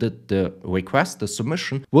also did the request, the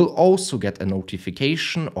submission, will also get a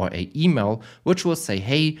notification or an email, which will say,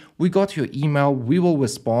 hey, we got your email, we will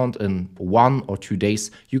respond in 1 or 2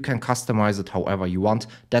 days. You can customize it however you want.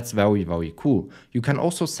 That's very, very cool. You can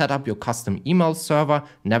also set up your custom email server.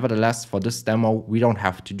 Nevertheless, for this demo, we don't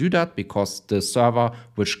have to do that because the server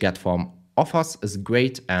which Getform offers is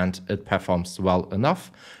great and it performs well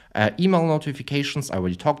enough. Email notifications, I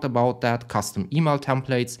already talked about that. Custom email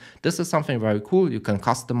templates. This is something very cool. You can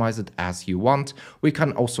customize it as you want. We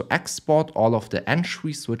can also export all of the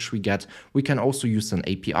entries which we get. We can also use an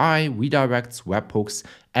API, redirects, webhooks,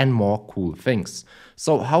 and more cool things.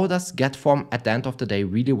 So how does Getform at the end of the day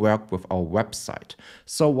really work with our website?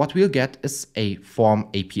 So what we'll get is a form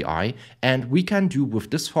API, and we can do with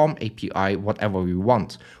this form API whatever we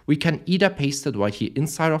want. We can either paste it right here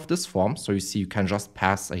inside of this form. So you see, you can just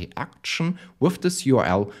pass a action with this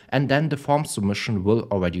URL, and then the form submission will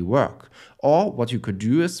already work. Or what you could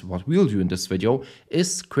do is, what we'll do in this video,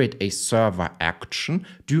 is create a server action,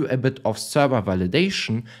 do a bit of server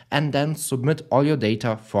validation, and then submit all your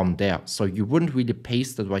data from there. So you wouldn't really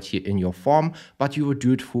paste it right here in your form, but you would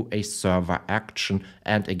do it through a server action.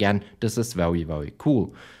 And again, this is very, very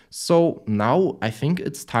cool. So now I think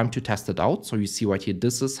it's time to test it out. So you see right here,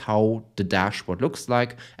 this is how the dashboard looks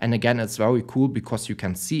like. And again, it's very cool because you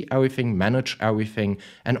can see everything, manage everything.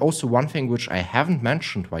 And also one thing which I haven't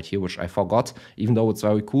mentioned right here, which I forgot, even though it's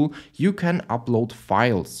very cool, you can upload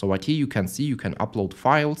files. So right here, you can see you can upload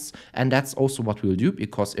files. And that's also what we'll do,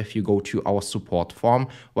 because if you go to our support form,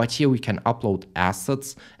 right here, we can upload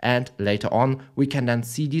assets. And later on, we can then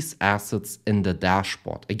see these assets in the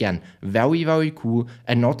dashboard. Again, very, very cool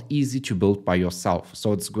and not easy to build by yourself.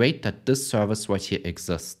 So it's great that this service right here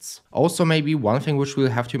exists. Also, maybe one thing which we'll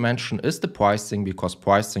have to mention is the pricing, because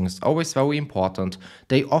pricing is always very important.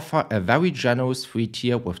 They offer a very generous free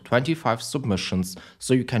tier with 25 submissions.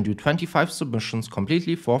 So you can do 25 submissions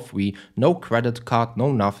completely for free, no credit card,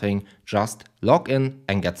 no nothing, just log in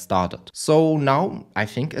and get started. So now I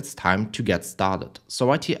think it's time to get started. So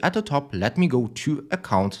right here at the top, let me go to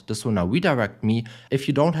account. This will now redirect me. If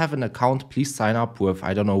you don't have an account, please sign up with,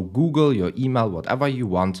 I don't know, Google, your email, whatever you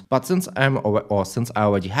want. But since I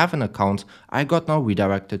already have an account, I got now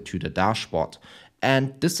redirected to the dashboard.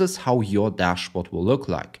 And this is how your dashboard will look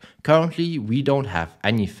like. Currently, we don't have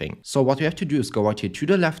anything. So what we have to do is go right here to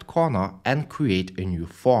the left corner and create a new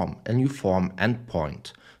form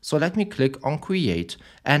endpoint. So let me click on create,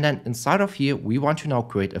 and then inside of here, we want to now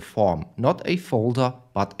create a form, not a folder,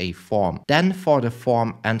 but a form. Then for the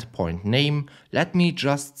form endpoint name, let me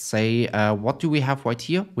just say, what do we have right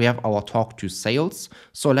here? We have our talk to sales.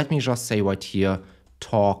 So let me just say right here,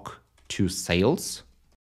 talk to sales.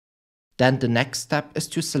 Then the next step is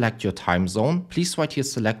to select your time zone. Please right here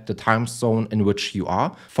select the time zone in which you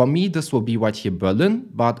are. For me, this will be right here Berlin,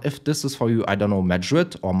 but if this is for you, I don't know,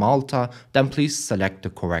 Madrid or Malta, then please select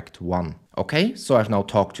the correct one. Okay, so I've now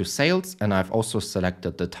talked to sales and I've also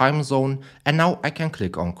selected the time zone, and now I can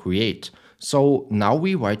click on create. So now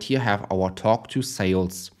we right here have our talk to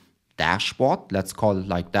sales dashboard, let's call it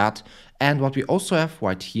like that. And what we also have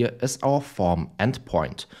right here is our form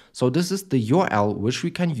endpoint. So this is the URL which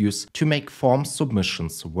we can use to make form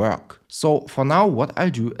submissions work. So for now, what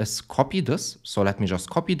I'll do is copy this. So let me just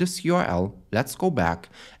copy this URL. Let's go back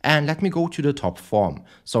and let me go to the top form.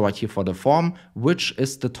 So right here for the form, which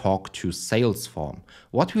is the talk to sales form.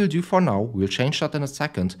 What we'll do for now, we'll change that in a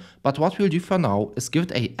second, but what we'll do for now is give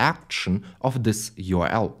it an action of this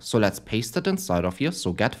URL. So let's paste it inside of here.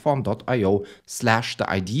 So getform.io/the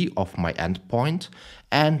ID of my endpoint.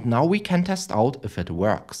 And now we can test out if it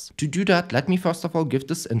works. To do that, let me first of all give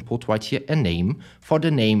this input right here a name. For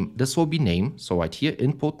the name, this will be name. So right here,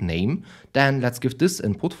 input name. Then let's give this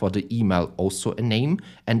input for the email also a name.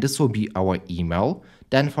 And this will be our email.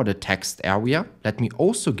 Then for the text area, let me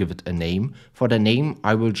also give it a name. For the name,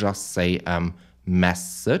 I will just say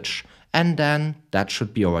message. And then that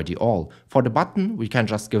should be already all. For the button, we can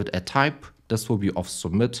just give it a type. This will be of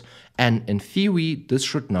submit. And in theory, this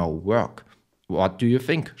should now work. What do you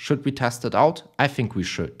think? Should we test it out? I think we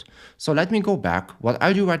should. So let me go back. What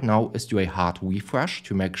I'll do right now is do a hard refresh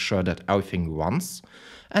to make sure that everything runs.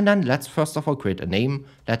 And then let's first of all create a name.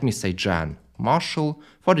 Let me say Jan Marshall.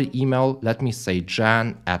 For the email, let me say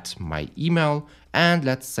Jan at my email. And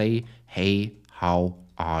let's say, hey, how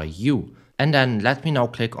are you? And then let me now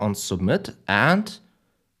click on submit and,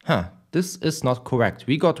 this is not correct.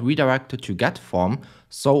 We got redirected to Getform,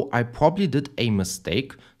 so I probably did a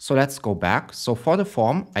mistake. So let's go back. So for the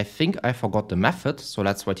form, I think I forgot the method. So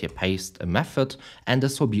let's right here paste a method, and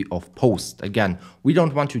this will be of post. Again, we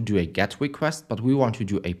don't want to do a get request, but we want to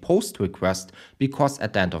do a post request because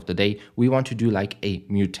at the end of the day, we want to do like a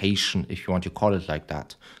mutation, if you want to call it like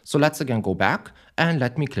that. So let's again go back and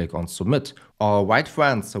let me click on submit. All right,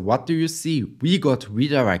 friends, so what do you see? We got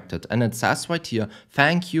redirected and it says right here,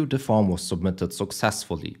 thank you, the form was submitted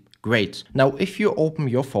successfully. Great. Now, if you open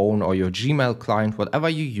your phone or your Gmail client, whatever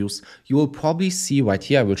you use, you will probably see right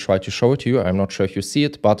here, I will try to show it to you. I'm not sure if you see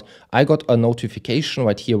it, but I got a notification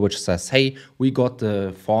right here which says, hey, we got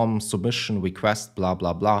the form submission request, blah,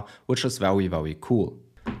 blah, blah, which is very, very cool.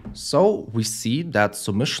 So we see that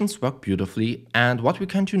submissions work beautifully, and what we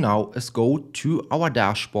can do now is go to our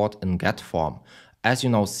dashboard in Getform. As you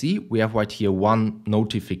now see, we have right here one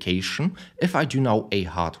notification. If I do now a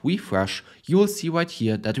hard refresh, you will see right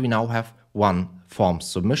here that we now have one form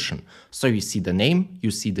submission. So you see the name,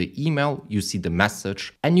 you see the email, you see the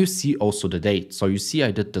message, and you see also the date. So you see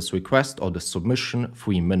I did this request or the submission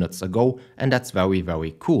 3 minutes ago, and that's very,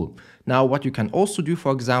 very cool. Now, what you can also do,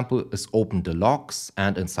 for example, is open the logs,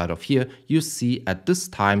 and inside of here, you see at this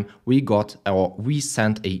time we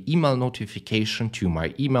sent a email notification to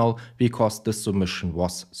my email because the submission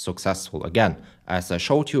was successful. Again, as I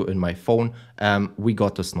showed you in my phone, we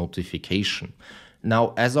got this notification.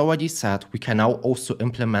 Now, as already said, we can now also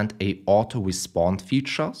implement a auto-respond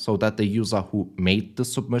feature so that the user who made the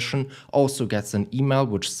submission also gets an email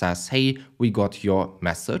which says, hey, we got your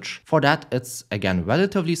message. For that, it's again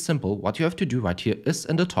relatively simple. What you have to do right here is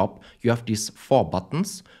in the top, you have these 4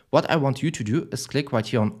 buttons. What I want you to do is click right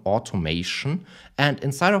here on automation, and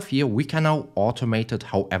inside of here we can now automate it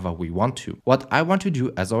however we want to. What I want to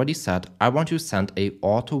do, as already said, I want to send a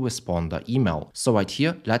autoresponder email. So right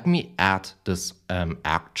here, let me add this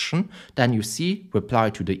action. Then you see reply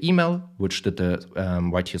to the email, which did the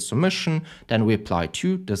right here submission. Then reply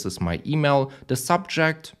to, this is my email. The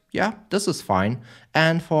subject, yeah, this is fine.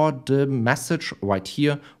 And for the message right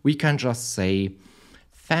here, we can just say,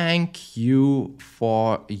 thank you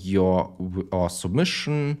for your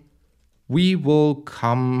submission. We will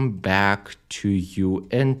come back to you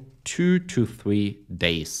in 2 to 3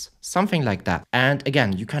 days, something like that. And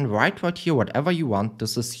again, you can write right here whatever you want.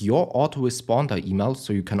 This is your autoresponder email,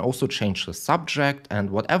 so you can also change the subject and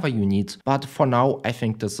whatever you need. But for now, I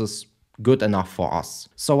think this is good enough for us.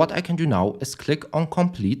 So what I can do now is click on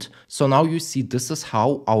complete. So now you see this is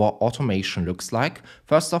how our automation looks like.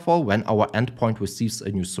 First of all, when our endpoint receives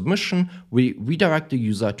a new submission, we redirect the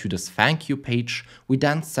user to this thank you page. We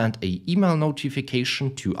then send an email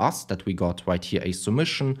notification to us that we got right here a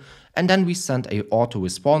submission. And then we send a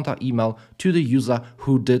autoresponder email to the user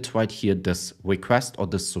who did right here this request or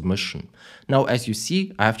this submission. Now, as you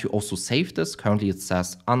see, I have to also save this. Currently it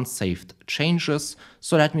says unsaved changes.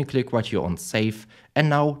 So let me click right here on save. And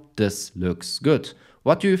now this looks good.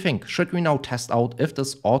 What do you think? Should we now test out if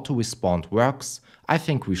this autorespond works? I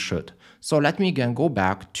think we should. So let me again go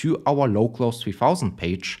back to our localhost 3000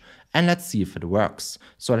 page and let's see if it works.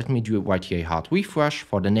 So let me do right here a hard refresh.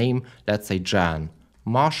 For the name, let's say Jan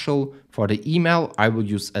Marshall. For the email, I will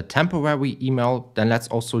use a temporary email. Then let's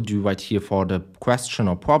also do right here for the question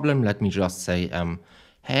or problem. Let me just say,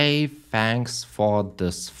 hey, thanks for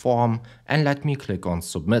this form. And let me click on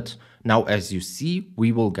submit. Now, as you see,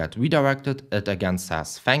 we will get redirected. It again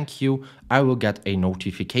says thank you. I will get a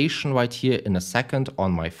notification right here in a second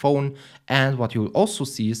on my phone. And what you'll also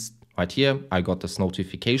see is right here, I got this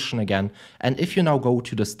notification again. And if you now go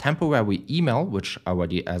to this temporary email, which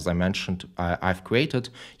already, as I mentioned, I've created,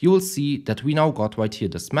 you will see that we now got right here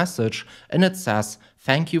this message and it says,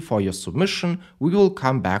 thank you for your submission. We will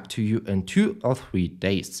come back to you in 2 or 3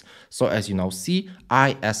 days. So as you now see,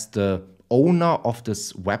 I, as the owner of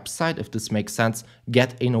this website, if this makes sense,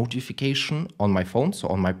 get a notification on my phone, so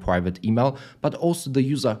on my private email, but also the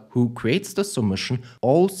user who creates the submission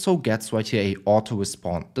also gets right here a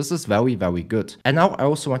autorespond. This is very, very good. And now I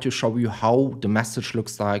also want to show you how the message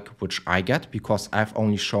looks like, which I get, because I've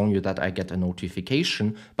only shown you that I get a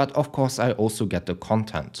notification, but of course I also get the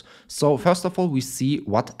content. So first of all, we see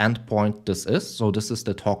what endpoint this is. So this is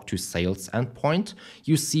the talk to sales endpoint.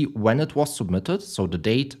 You see when it was submitted, so the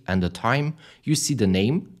date and the time. You see the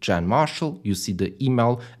name, Jan Marshall, you see the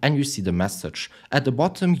email, and you see the message. At the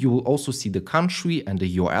bottom, you will also see the country and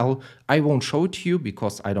the URL. I won't show it to you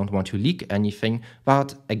because I don't want to leak anything,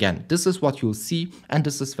 but again, this is what you'll see, and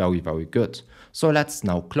this is very, very good. So let's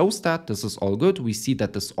now close that. This is all good. We see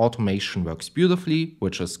that this automation works beautifully,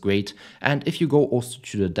 which is great. And if you go also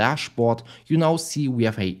to the dashboard, you now see we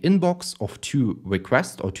have an inbox of 2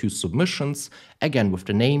 requests or 2 submissions, again with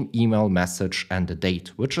the name, email, message, and the date,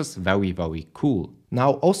 which is very, very cool.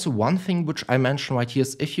 Now, also one thing which I mentioned right here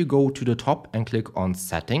is if you go to the top and click on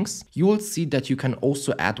settings, you will see that you can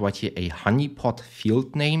also add right here a honeypot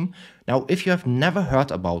field name. Now, if you have never heard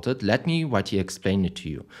about it, let me right here explain it to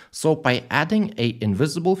you. So by adding an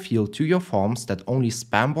invisible field to your forms that only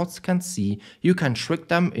spam bots can see, you can trick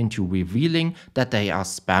them into revealing that they are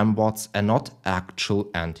spam bots and not actual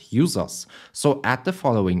end users. So add the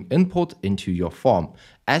following input into your form.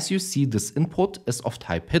 As you see, this input is of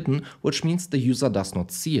type hidden, which means the user does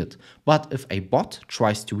not see it. But if a bot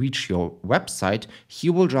tries to reach your website, he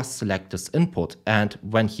will just select this input. And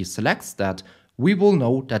when he selects that, we will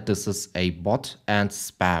know that this is a bot and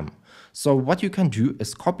spam. So what you can do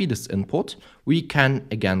is copy this input. We can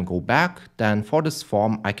again go back. Then for this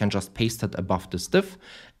form, I can just paste it above this div.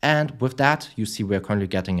 And with that, you see we're currently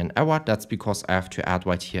getting an error. That's because I have to add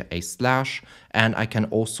right here a slash. And I can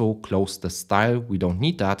also close the style. We don't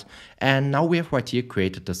need that. And now we have right here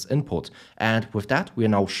created this input. And with that, we are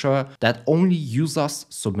now sure that only users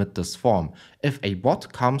submit this form. If a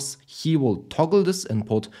bot comes, he will toggle this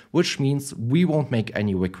input, which means we won't make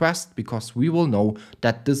any request because we will know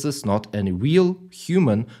that this is not a real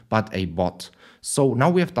human, but a bot. So now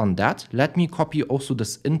we have done that. Let me copy also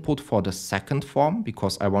this input for the second form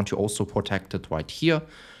because I want to also protect it right here.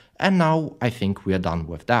 And now I think we are done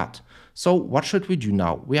with that. So what should we do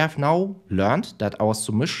now? We have now learned that our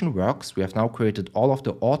submission works. We have now created all of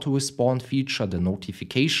the auto-respond feature, the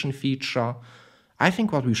notification feature. I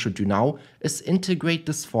think what we should do now is integrate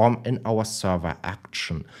this form in our server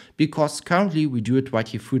action, because currently we do it right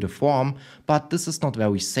here through the form, but this is not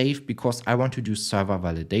very safe because I want to do server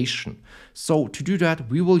validation. So to do that,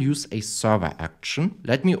 we will use a server action.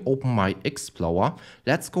 Let me open my Explorer.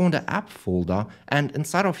 Let's go in the app folder, and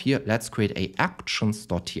inside of here, let's create a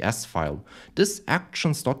actions.ts file. This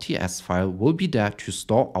actions.ts file will be there to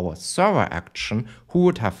store our server action, who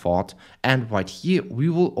would have thought, and right here, we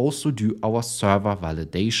will also do our server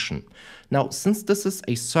validation. Now, since this is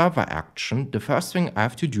a server action, the first thing I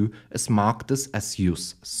have to do is mark this as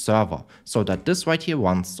use server, so that this right here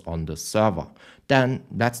runs on the server. Then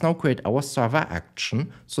let's now create our server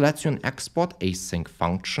action. So let's do an export async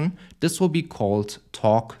function. This will be called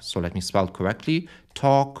talk. So let me spell it correctly.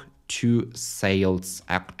 Talk to sales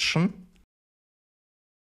action.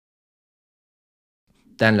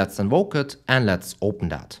 Then let's invoke it and let's open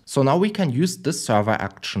that. So now we can use this server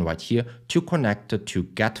action right here to connect it to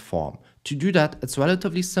Getform. To do that, it's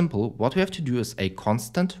relatively simple. What we have to do is a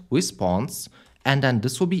constant response, and then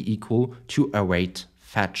this will be equal to await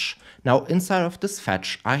fetch. Now inside of this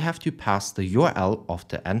fetch, I have to pass the URL of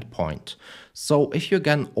the endpoint. So if you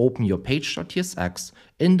again open your page.tsx,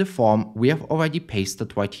 in the form, we have already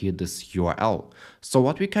pasted right here this URL. So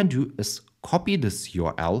what we can do is copy this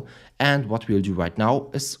URL, and what we'll do right now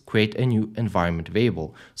is create a new environment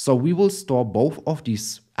variable. So we will store both of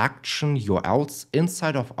these action URLs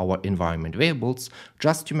inside of our environment variables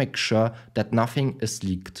just to make sure that nothing is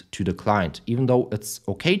leaked to the client. Even though it's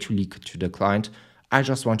okay to leak to the client, I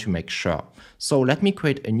just want to make sure. So let me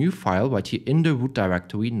create a new file right here in the root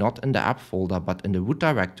directory, not in the app folder, but in the root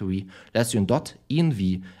directory. Let's do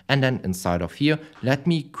 .env, and then inside of here, let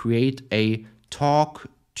me create a talk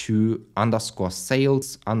to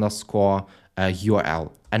 _sales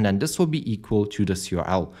URL, and then this will be equal to this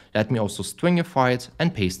URL. Let me also stringify it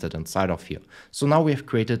and paste it inside of here. So now we have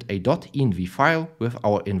created a .env file with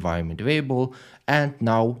our environment variable, and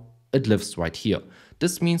now it lives right here.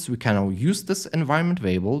 This means we can now use this environment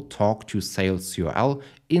variable talk to sales URL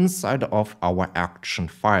inside of our action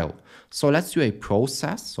file. So let's do a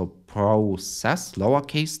process, so process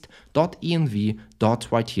lowercase .env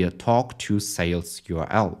right here talk to sales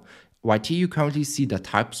URL. Right here you currently see the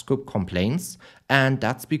TypeScript complaints, and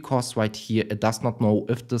that's because right here it does not know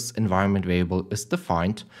if this environment variable is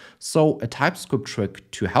defined. So a TypeScript trick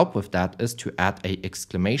to help with that is to add a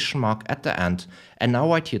exclamation mark at the end, and now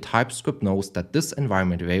right here TypeScript knows that this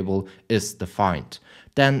environment variable is defined.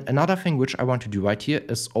 Then another thing which I want to do right here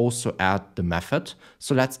is also add the method.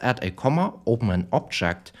 So let's add a comma, open an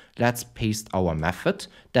object, let's paste our method.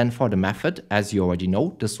 Then for the method, as you already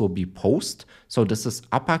know, this will be post. So this is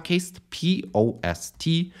uppercase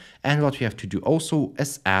P-O-S-T. And what we have to do also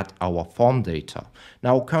is add our form data.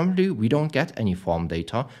 Now currently we don't get any form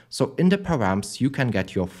data. So in the params you can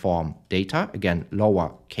get your form data, again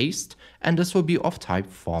lowercase, and this will be of type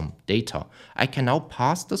form data. I can now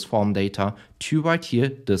pass this form data to right here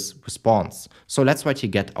this response. So let's right here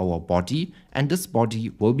get our body, and this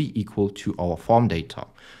body will be equal to our form data.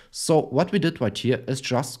 So what we did right here is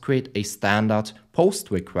just create a standard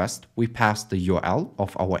post request. We passed the URL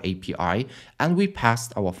of our API, and we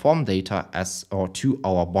passed our form data to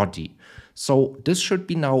our body. So this should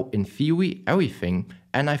be now in theory everything,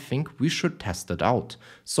 and I think we should test it out.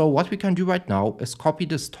 So what we can do right now is copy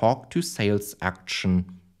this talk to sales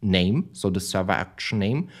action name, so the server action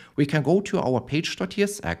name. We can go to our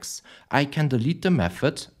page.tsx. I can delete the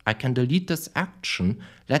method. I can delete this action.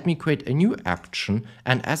 Let me create a new action,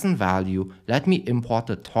 and as in value, let me import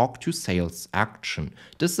the talk to sales action.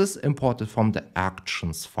 This is imported from the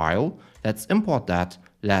actions file. Let's import that.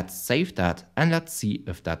 Let's save that, and let's see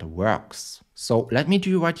if that works. So let me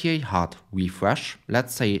do right here a hard refresh.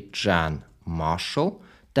 Let's say Jan Marshall.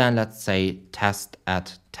 Then let's say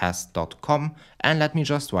test@test.com, and let me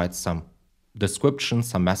just write some description,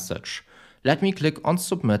 some message. Let me click on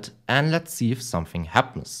submit, and let's see if something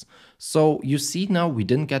happens. So you see now we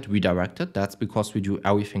didn't get redirected. That's because we do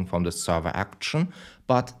everything from the server action.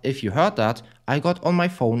 But if you heard that, I got on my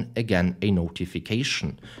phone again a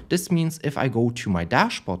notification. This means if I go to my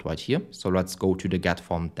dashboard right here, so let's go to the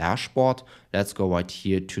Getform dashboard, let's go right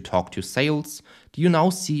here to talk to sales. You now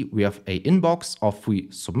see we have an inbox of 3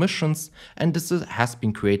 submissions, and this has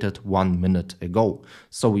been created 1 minute ago.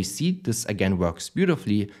 So we see this again works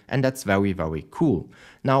beautifully, and that's very, very cool.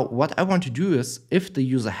 Now what I want to do is, if the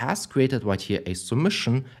user has created right here a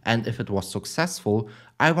submission, and if it was successful,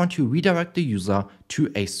 I want to redirect the user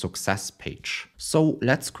to a success page. So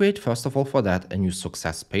let's create first of all for that a new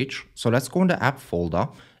success page. So let's go in the app folder.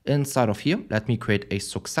 Inside of here, let me create a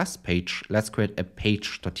success page. Let's create a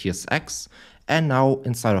page.tsx. And now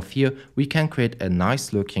inside of here, we can create a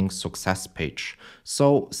nice looking success page.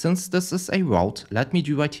 So since this is a route, let me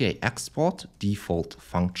do right here a export default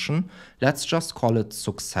function. Let's just call it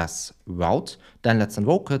success route. Then let's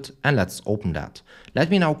invoke it and let's open that. Let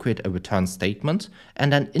me now create a return statement.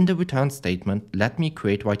 And then in the return statement, let me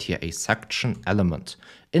create right here a section element.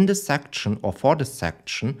 In this section, or for this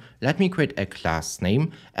section, let me create a class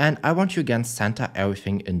name, and I want to again center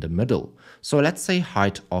everything in the middle. So let's say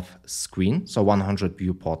height of screen, so 100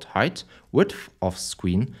 viewport height, width of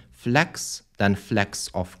screen, flex, then flex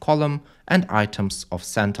of column, and items of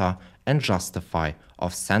center, and justify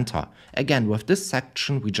of center. Again, with this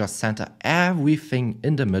section, we just center everything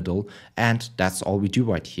in the middle, and that's all we do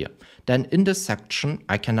right here. Then in this section,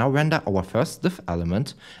 I can now render our first div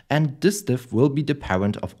element, and this div will be the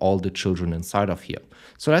parent of all the children inside of here.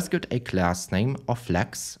 So let's give it a class name of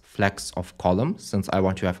flex of column, since I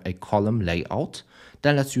want to have a column layout.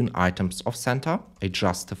 Then let's do an items of center, a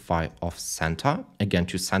justify of center, again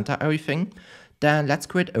to center everything. Then let's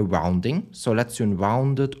create a rounding. So let's do a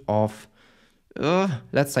rounded of,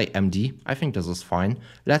 let's say MD. I think this is fine.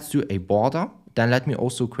 Let's do a border. Then let me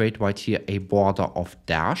also create right here a border of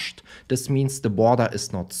dashed. This means the border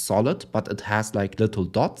is not solid, but it has like little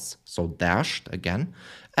dots, so dashed again.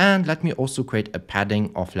 And let me also create a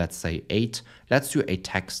padding of, let's say 8. Let's do a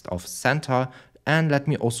text of center. And let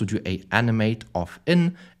me also do a animate of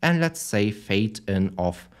in, and let's say fade in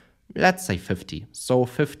of, let's say 50. So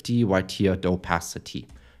 50 right here, the opacity.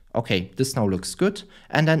 Okay, this now looks good.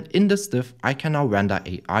 And then in this div, I can now render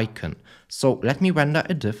a icon. So let me render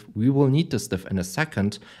a div. We will need this div in a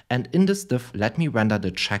second. And in this div, let me render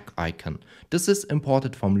the check icon. This is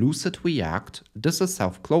imported from Lucid React. This is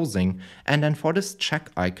self-closing. And then for this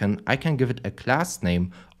check icon, I can give it a class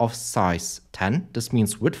name of size 10. This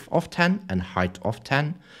means width of 10 and height of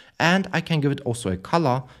 10. And I can give it also a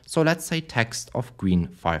color, so let's say text of green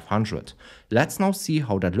 500. Let's now see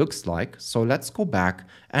how that looks like. So let's go back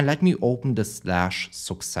and let me open the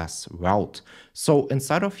 /success route. So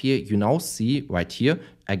inside of here, you now see right here,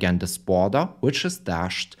 again, this border, which is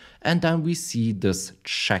dashed, and then we see this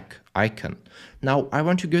check icon. Now I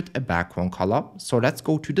want to get a background color, so let's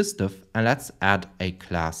go to this div and let's add a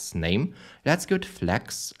class name. Let's get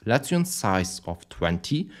flex, let's use size of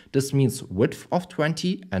 20. This means width of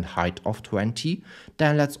 20 and height of 20.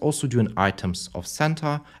 Then let's also do an items of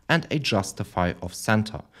center and a justify of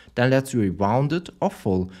center. Then let's do a rounded or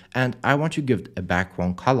full, and I want to give it a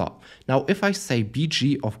background color. Now if I say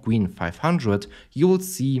BG of green 500, you will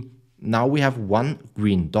see now we have one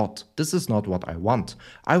green dot. This is not what I want.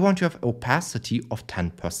 I want to have opacity of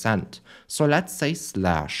 10%. So let's say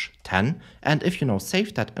 /10. And if you now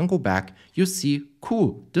save that and go back, you see,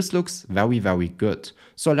 cool, this looks very, very good.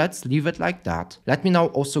 So let's leave it like that. Let me now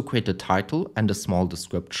also create a title and a small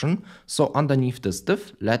description. So underneath this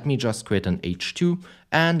div, let me just create an H2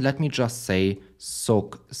 and let me just say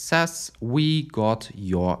success, we got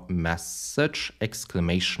your message,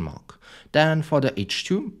 exclamation mark. Then for the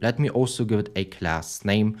H2, let me also give it a class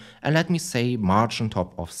name and let me say margin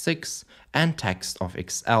top of 6 and text of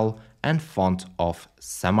XL and font of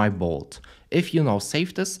semi-bold. If you now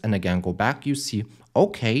save this and again go back, you see,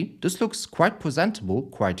 okay, this looks quite presentable,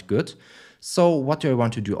 quite good. So what do I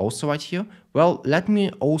want to do also right here? Well, let me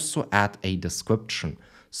also add a description.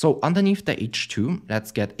 So underneath the H2,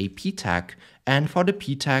 let's get a p tag. And for the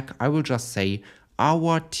p tag, I will just say,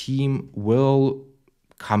 our team will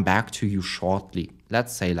come back to you shortly.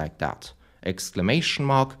 Let's say like that. Exclamation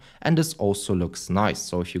mark, and this also looks nice.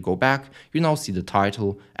 So if you go back, you now see the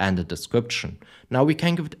title and the description. Now we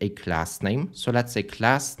can give it a class name. So let's say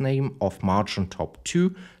class name of margin top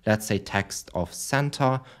 2. Let's say text of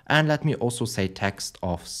center, and let me also say text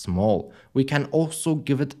of small. We can also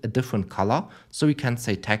give it a different color. So we can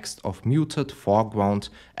say text of muted foreground.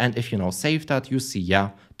 And if you now save that, you see, yeah,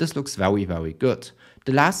 this looks very, very good.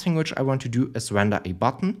 The last thing which I want to do is render a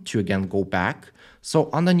button to again go back. So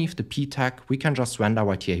underneath the p tag, we can just render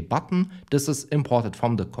right here a button. This is imported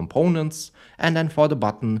from the components. And then for the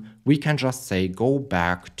button, we can just say go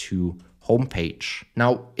back to homepage.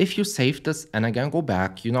 Now, if you save this and again go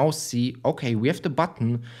back, you now see, okay, we have the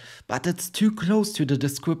button, but it's too close to the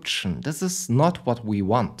description. This is not what we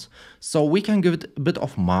want. So we can give it a bit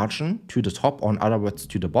of margin to the top, or in other words,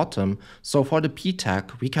 to the bottom. So for the p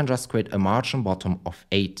tag, we can just create a margin bottom of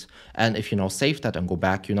 8. And if you now save that and go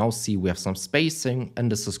back, you now see we have some spacing,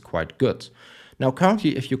 and this is quite good. Now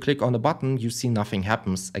currently, if you click on the button, you see nothing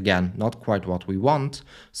happens. Again, not quite what we want.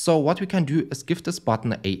 So what we can do is give this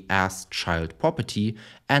button a asChild property,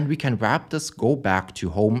 and we can wrap this go back to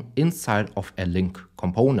home inside of a link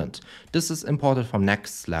component. This is imported from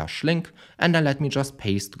Next/link, and then let me just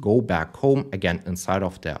paste go back home again inside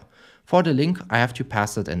of there. For the link, I have to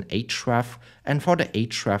pass it an href, and for the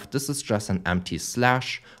href, this is just an empty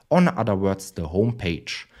slash, or in other words, the home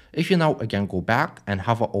page. If you now again go back and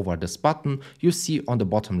hover over this button, you see on the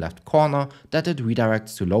bottom left corner that it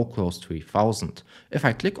redirects to localhost 3000. If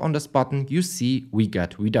I click on this button, you see we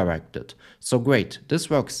get redirected. So great, this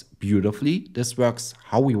works beautifully, this works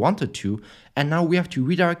how we want it to, and now we have to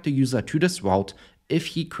redirect the user to this route if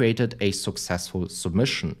he created a successful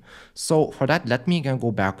submission. So for that, let me again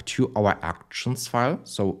go back to our actions file,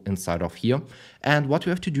 so inside of here, and what we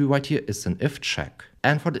have to do right here is an if check.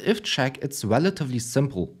 And for the if check, it's relatively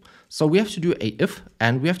simple. So we have to do a if,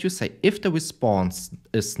 and we have to say if the response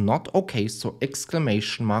is not okay, so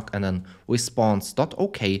exclamation mark and then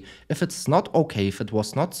response.okay. If it's not okay, if it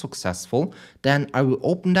was not successful, then I will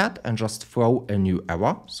open that and just throw a new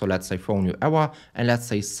error. So let's say throw a new error, and let's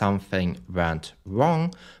say something went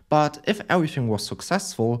wrong. But if everything was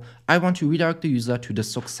successful, I want to redirect the user to the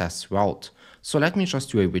success route. So let me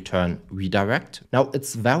just do a return redirect. Now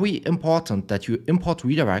it's very important that you import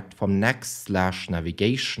redirect from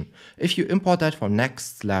next/navigation. If you import that from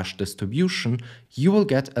next/distribution, you will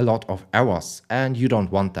get a lot of errors and you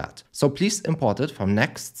don't want that. So please import it from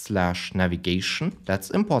next/navigation.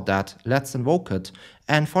 Let's import that, let's invoke it.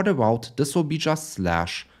 And for the route, this will be just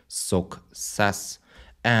 /success.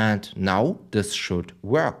 And now this should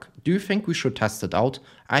work. Do you think we should test it out?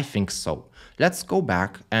 I think so. Let's go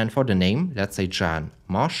back, and for the name, let's say Jan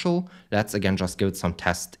Marshall. Let's again just give it some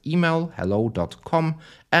test email, hello.com,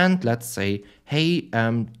 and let's say, hey,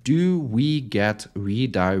 do we get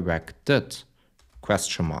redirected?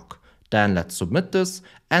 Question mark. Then let's submit this,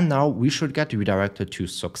 and now we should get redirected to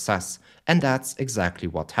success. And that's exactly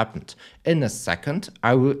what happened. In a second,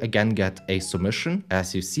 I will again get a submission.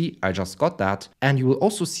 As you see, I just got that. And you will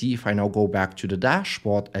also see if I now go back to the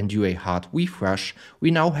dashboard and do a hard refresh,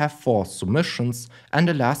 we now have 4 submissions, and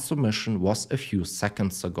the last submission was a few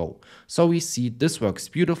seconds ago. So we see this works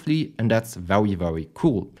beautifully, and that's very, very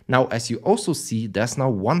cool. Now, as you also see, there's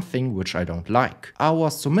now one thing which I don't like.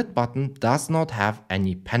 Our submit button does not have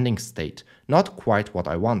any pending state. Not quite what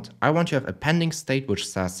I want. I want to have a pending state which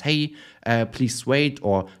says, hey, please wait,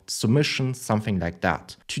 or submission, something like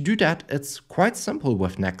that. To do that, it's quite simple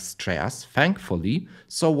with Next.js, thankfully.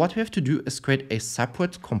 So what we have to do is create a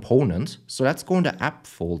separate component. So let's go in the app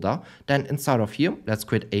folder. Then inside of here, let's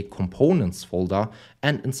create a components folder.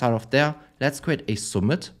 And inside of there, let's create a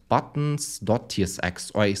submit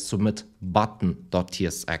buttons.tsx or a submit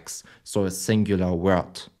button.tsx, so a singular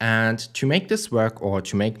word. And to make this work, or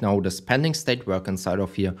to make now this pending state work inside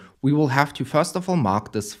of here, we will have to first of all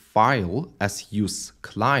mark this file as use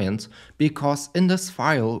client, because in this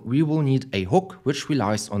file we will need a hook which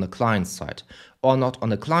relies on the client side. Or not on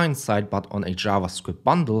the client side, but on a JavaScript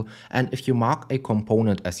bundle. And if you mark a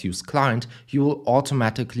component as use client, you will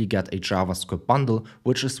automatically get a JavaScript bundle,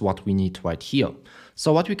 which is what we need right here.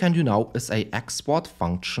 So what we can do now is a export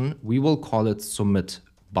function. We will call it submit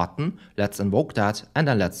button. Let's invoke that, and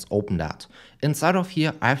then let's open that. Inside of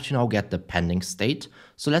here, I have to now get the pending state.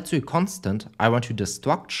 So let's do a constant. I want to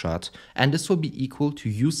destructure it, and this will be equal to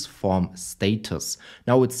useForm status.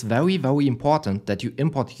 Now it's very, very important that you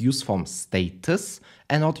import useForm status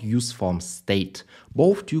and not useForm state.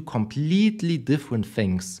 Both do completely different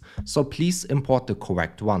things. So please import the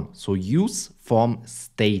correct one. So useForm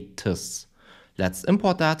status. Let's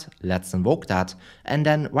import that, let's invoke that, and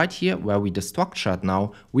then right here where we destructured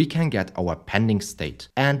now, we can get our pending state.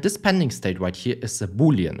 And this pending state right here is a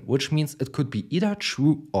boolean, which means it could be either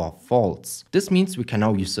true or false. This means we can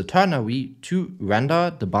now use the ternary to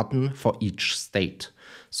render the button for each state.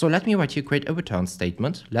 So let me right here create a return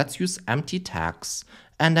statement. Let's use empty tags.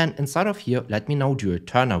 And then inside of here, let me now do a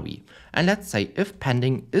ternary. And let's say if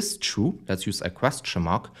pending is true, let's use a question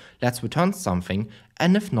mark, let's return something.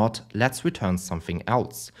 And if not, let's return something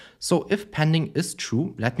else. So if pending is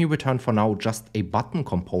true, let me return for now just a button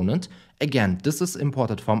component. Again, this is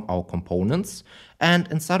imported from our components. And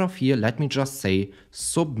inside of here, let me just say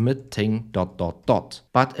submitting ...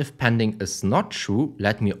 But if pending is not true,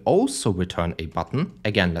 let me also return a button.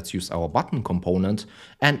 Again, let's use our button component.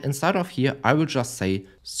 And inside of here, I will just say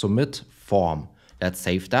submit form. Let's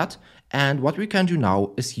save that. And what we can do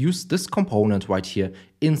now is use this component right here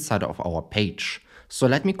inside of our page. So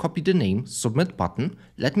let me copy the name, submit button,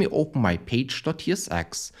 let me open my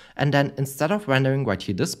page.tsx, and then instead of rendering right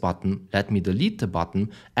here this button, let me delete the button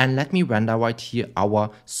and let me render right here our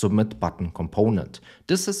submit button component.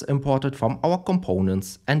 This is imported from our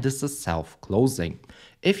components and this is self-closing.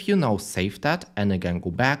 If you now save that and again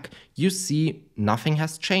go back, you see nothing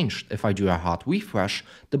has changed. If I do a hard refresh,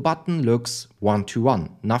 the button looks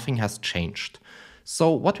one-to-one, nothing has changed.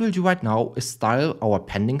 So what we'll do right now is style our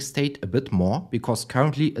pending state a bit more, because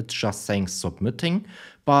currently it's just saying submitting,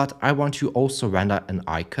 but I want to also render an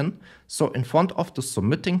icon. So in front of the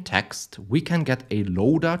submitting text, we can get a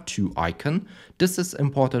loader2 icon. This is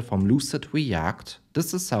imported from Lucid React.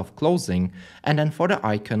 This is self-closing. And then for the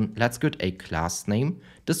icon, let's get a class name.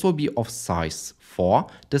 This will be of size 4.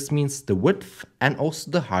 This means the width and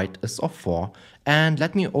also the height is of 4. And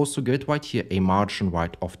let me also get right here a margin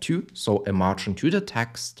right of 2. So a margin to the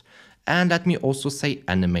text. And let me also say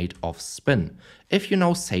animate off spin. If you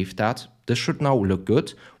now save that, this should now look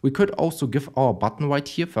good. We could also give our button right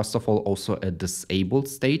here, first of all, also a disabled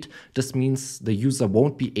state. This means the user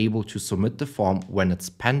won't be able to submit the form when it's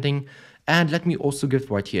pending. And let me also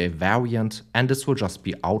give right here a variant, and this will just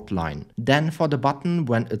be outline. Then for the button,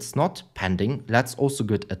 when it's not pending, let's also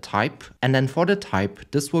get a type. And then for the type,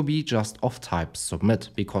 this will be just of type submit,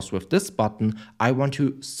 because with this button, I want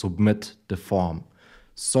to submit the form.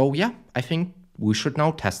 So yeah, I think we should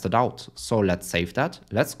now test it out. So let's save that.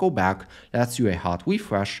 Let's go back. Let's do a hard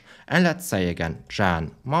refresh. And let's say again,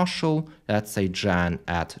 Jan Marshall. Let's say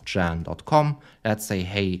jan@jan.com. Let's say,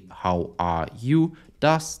 hey, how are you?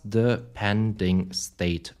 Does the pending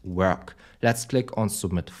state work? Let's click on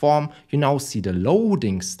submit form. You now see the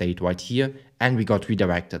loading state right here, and we got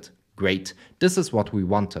redirected. Great, this is what we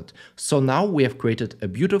wanted. So now we have created a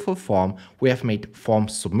beautiful form. We have made form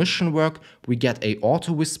submission work. We get a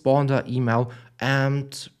autoresponder email,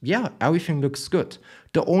 and yeah, everything looks good.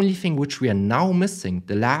 The only thing which we are now missing,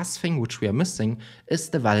 the last thing which we are missing, is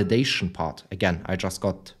the validation part. Again, I just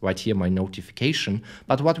got right here my notification,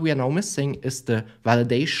 but what we are now missing is the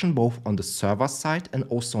validation both on the server side and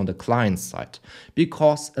also on the client side.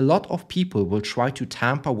 Because a lot of people will try to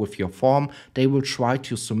tamper with your form, they will try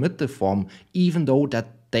to submit the form even though that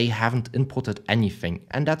they haven't inputted anything,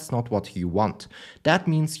 and that's not what you want. That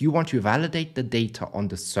means you want to validate the data on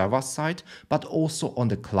the server side, but also on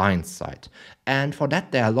the client side. And for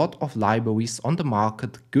that, there are a lot of libraries on the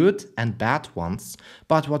market, good and bad ones,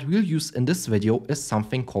 but what we'll use in this video is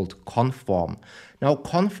something called Conform. Now,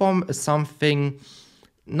 Conform is something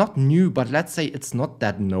not new, but let's say it's not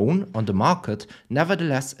that known on the market.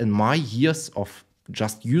 Nevertheless, in my years of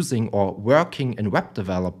just using or working in web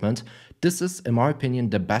development, this is, in my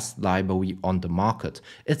opinion, the best library on the market.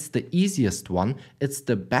 It's the easiest one, it's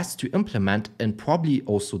the best to implement, and probably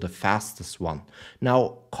also the fastest one.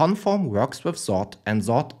 Now, Conform works with Zod, and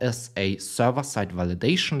Zod is a server-side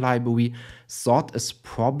validation library. Zod is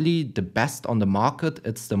probably the best on the market,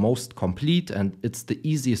 it's the most complete, and it's the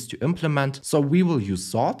easiest to implement. So we will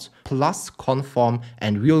use Zod plus Conform,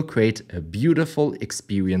 and we'll create a beautiful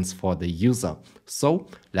experience for the user. So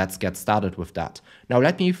let's get started with that. Now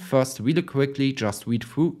let me first really quickly just read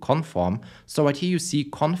through Conform. So right here you see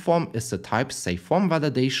Conform is a type-safe form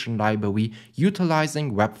validation library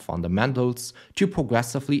utilizing web fundamentals to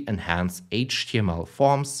progressively enhance HTML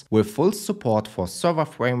forms with full support for server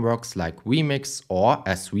frameworks like Remix, or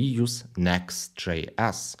as we use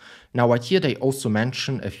Next.js. Now right here they also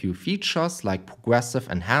mention a few features like progressive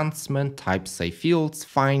enhancement, type-safe fields,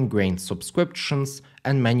 fine-grained subscriptions,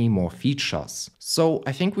 and many more features. So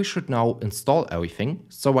I think we should now install everything.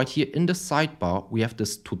 So right here in the sidebar we have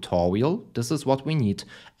this tutorial, this is what we need,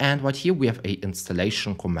 and right here we have a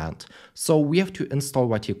installation command. So we have to install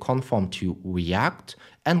right here Conform to React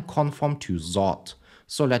and Conform to Zod.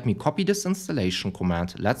 So let me copy this installation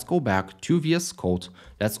command. Let's go back to VS Code.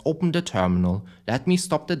 Let's open the terminal. Let me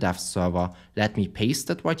stop the dev server. Let me paste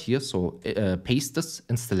it right here. So paste this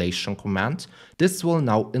installation command. This will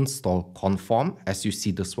now install Conform. As you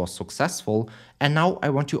see, this was successful. And now I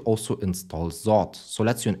want to also install Zod. So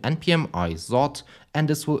let's do an npm I Zod, and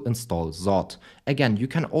this will install Zod. Again, you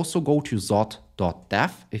can also go to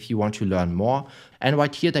zod.dev if you want to learn more. And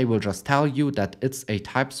right here, they will just tell you that it's a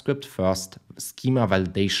TypeScript first schema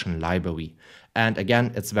validation library. And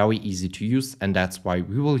again, it's very easy to use, and that's why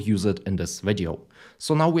we will use it in this video.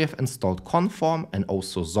 So now we have installed Conform and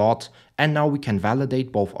also Zod, and now we can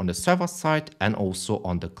validate both on the server side and also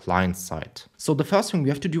on the client side. So the first thing we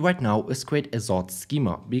have to do right now is create a Zod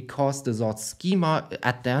schema, because the Zod schema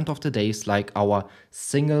at the end of the day is like our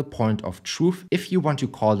single point of truth, if you want to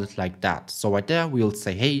call it like that. So right there we'll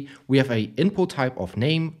say, hey, we have an input type of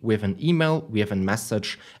name, we have an email, we have a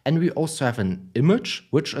message, and we also have an image,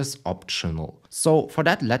 which is optional. So for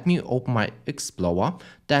that, let me open my Explorer,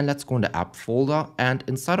 then let's go in the app folder, and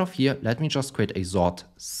inside of here, let me just create a Zod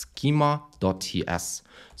schema.ts.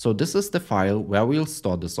 So this is the file where we'll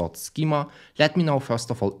store the Zod schema. Let me now first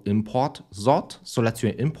of all import Zod. So let's do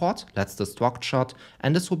an import, that's the structured,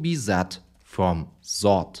 and this will be Z from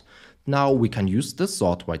Zod. Now we can use this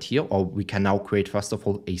Zod right here, or we can now create first of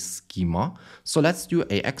all a schema. So let's do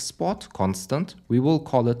a export constant. We will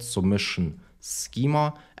call it submission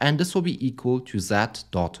schema, and this will be equal to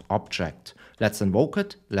z.object. Let's invoke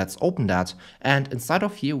it, let's open that, and inside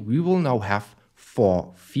of here we will now have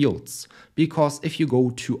 4 fields, because if you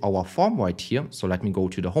go to our form right here, so let me go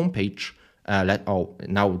to the home page.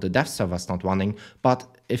 Now the dev server is not running, but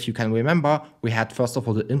if you can remember, we had first of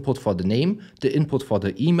all the input for the name, the input for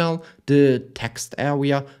the email, the text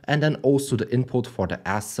area, and then also the input for the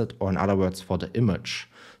asset, or in other words for the image.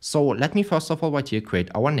 So let me first of all right here create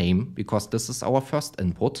our name, because this is our first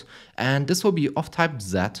input, and this will be of type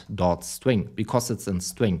z.string because it's in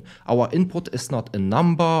string. Our input is not a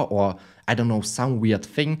number or I don't know, some weird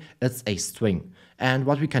thing, it's a string. And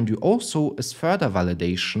what we can do also is further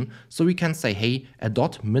validation. So we can say, hey, a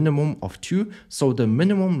dot minimum of 2. So the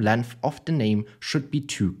minimum length of the name should be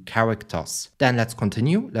 2 characters. Then let's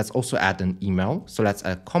continue. Let's also add an email. So let's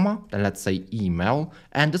add a comma, then let's say email.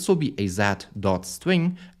 And this will be a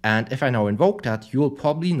z.string. And if I now invoke that, you will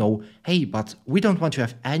probably know, hey, but we don't want to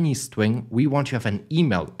have any string. We want to have an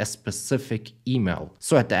email, a specific email.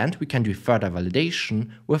 So at the end, we can do further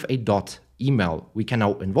validation with a dot email. We can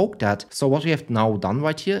now invoke that. So what we have now done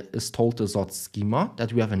right here is told the sort schema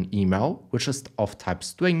that we have an email, which is of type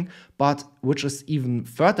string, but which is even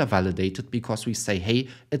further validated because we say, hey,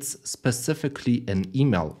 it's specifically an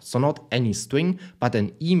email. So not any string, but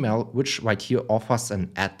an email, which right here offers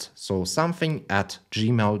an @ so something at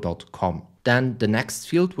gmail.com. Then the next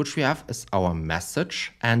field which we have is our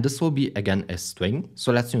message, and this will be again a string.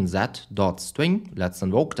 So let's use that.string, let's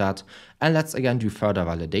invoke that, and let's again do further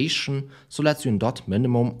validation. So let's do dot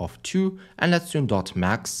minimum of 2, and let's do dot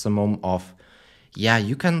maximum of, yeah,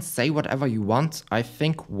 you can say whatever you want. I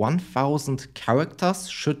think 1000 characters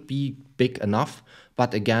should be big enough,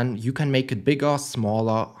 but again, you can make it bigger,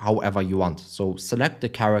 smaller, however you want. So select the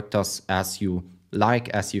characters as you like,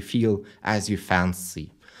 as you feel, as you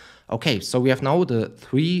fancy. Okay, so we have now the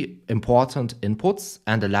 3 important inputs,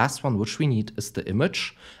 and the last one which we need is the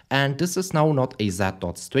image. And this is now not a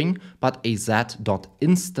z.string, but a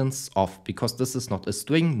z.instance of, because this is not a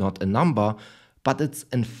string, not a number, but it's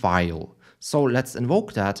in file. So let's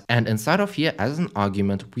invoke that, and inside of here as an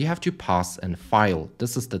argument we have to pass in file.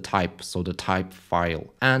 This is the type, so the type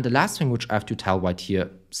file. And the last thing which I have to tell right here,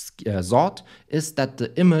 sort, is that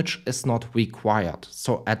the image is not required.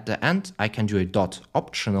 So at the end I can do a dot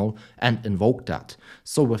optional and invoke that.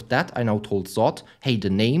 So with that I now told sort, hey, the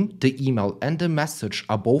name, the email and the message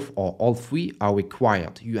are both, or all 3 are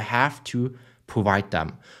required. You have to provide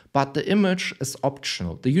them. But the image is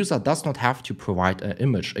optional. The user does not have to provide an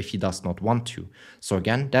image if he does not want to. So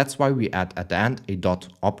again, that's why we add at the end a dot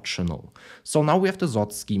optional. So now we have the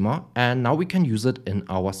sort schema, and now we can use it in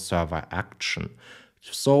our server action.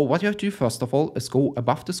 So what you have to do first of all is go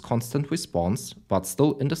above this constant response, but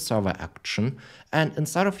still in the server action. And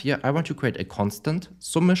inside of here, I want to create a constant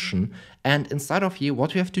submission. And inside of here,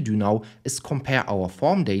 what we have to do now is compare our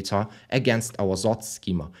form data against our sort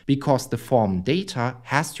schema, because the form data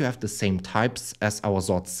has to have the same types as our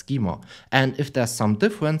sort schema. And if there's some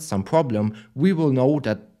difference, some problem, we will know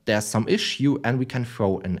that there's some issue and we can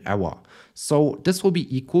throw an error. So this will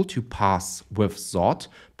be equal to pass with sort.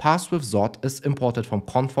 Pass with sort is imported from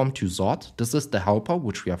conform to sort. This is the helper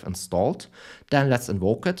which we have installed. Then let's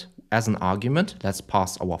invoke it as an argument. Let's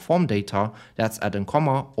pass our form data. Let's add a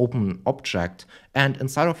comma, open an object, and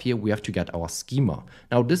inside of here we have to get our schema.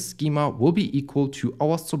 Now this schema will be equal to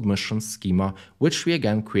our submission schema, which we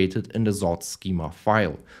again created in the sort schema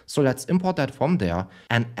file. So let's import that from there.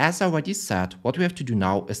 And as I already said, what we have to do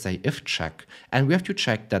now is a if check, and we have to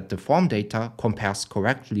check that the form data compares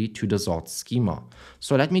correctly to the sort schema.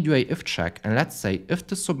 So let me do a if check, and let's say if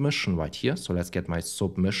the submission right here, so let's get my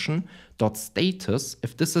submission dot status,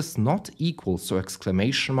 if this is not equal, so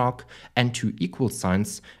exclamation mark and 2 equal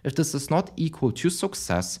signs, if this is not equal to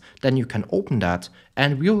success, then you can open that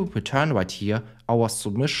and we will return right here our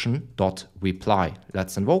submission dot reply.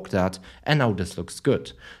 Let's invoke that, and now this looks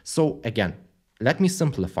good. So again, let me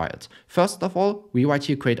simplify it. First of all, we right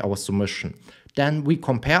here create our submission. Then we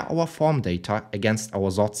compare our form data against our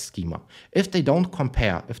sort schema. If they don't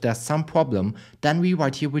compare, if there's some problem, then we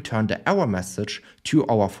right here return the error message to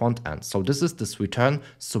our front end. So this is this return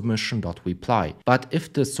submission.reply. But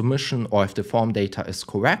if the submission or if the form data is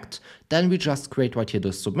correct, then we just create right here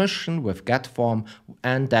the submission with Getform,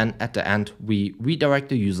 and then at the end we redirect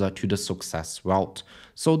the user to the success route.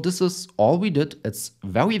 So this is all we did. It's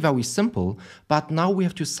very, very simple, but now we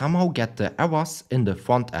have to somehow get the errors in the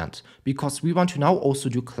front end, because we want to now also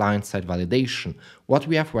do client-side validation. What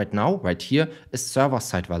we have right now, right here, is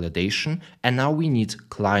server-side validation, and now we need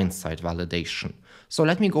client-side validation. So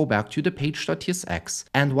let me go back to the page.tsx,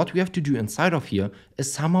 and what we have to do inside of here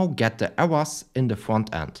is somehow get the errors in the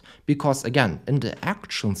front end, because again, in the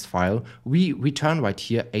actions file, we return right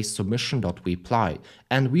here a submission.reply,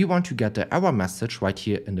 and we want to get the error message right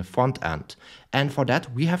here in the front end. And for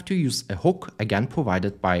that, we have to use a hook, again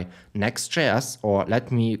provided by Next.js, or let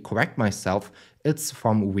me correct myself, it's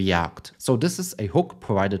from React. So this is a hook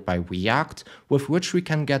provided by React, with which we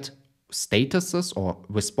can get statuses or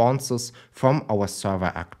responses from our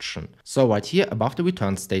server action. So right here above the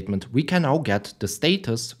return statement, we can now get the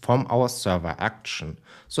status from our server action.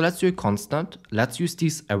 So let's do a constant. Let's use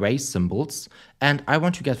these array symbols. And I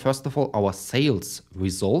want to get, first of all, our sales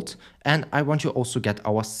result. And I want to also get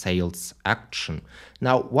our sales action.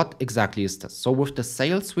 Now, what exactly is this? So with the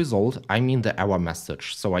sales result, I mean the error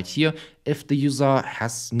message. So right here, if the user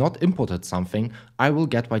has not inputted something, I will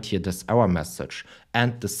get right here this error message.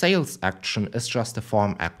 And the sales action is just a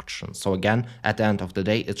form action. So again, at the end of the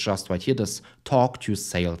day, it's just right here this talk to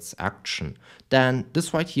sales action. Then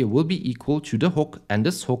this right here will be equal to the hook, and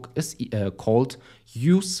this hook is called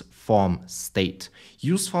useFormState.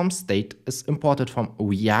 useFormState is imported from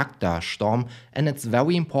React-DOM, and it's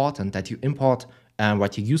very important that you import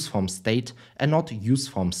right here useFormState and not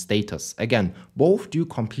useFormStatus. Again, both do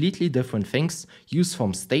completely different things.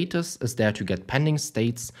 useFormStatus is there to get pending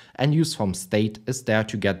states, and useFormState is there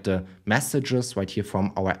to get the messages right here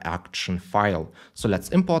from our action file. So let's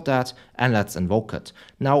import that and let's invoke it.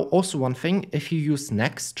 Now, also one thing, if you use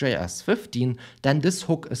Next.js 15, then this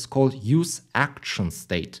hook is called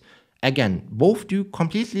useActionState. Again, both do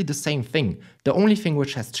completely the same thing. The only thing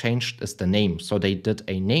which has changed is the name. So they did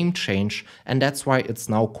a name change, and that's why it's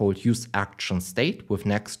now called useActionState with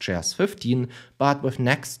Next.js 15, but with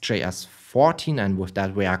Next.js 14 and with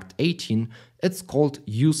that React 18, it's called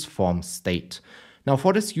useFormState. Now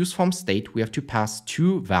for this useFormState, we have to pass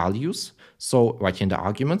two values. So right here in the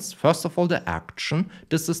arguments, first of all, the action,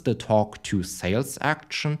 this is the talk to sales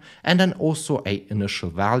action, and then also a initial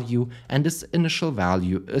value, and this initial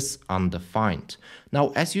value is undefined.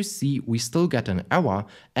 Now, as you see, we still get an error,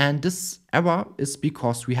 and this error is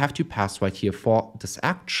because we have to pass right here for this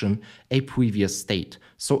action a previous state.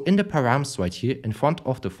 So in the params right here in front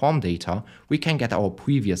of the form data, we can get our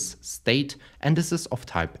previous state, and this is of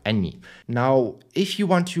type any. Now, if you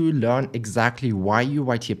want to learn exactly why you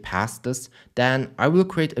right here pass this, then I will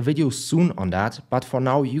create a video soon on that, but for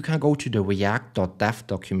now you can go to the react.dev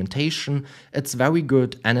documentation. It's very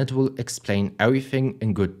good and it will explain everything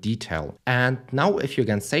in good detail. And now if you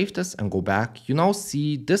again save this and go back, you now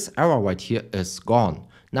see this error right here is gone.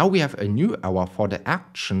 Now we have a new error for the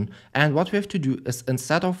action, and what we have to do is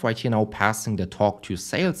instead of right here now passing the talk to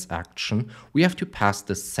sales action, we have to pass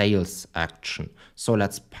the sales action. So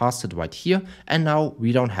let's pass it right here, and now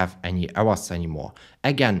we don't have any errors anymore.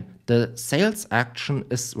 Again, the sales action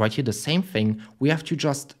is right here the same thing. We have to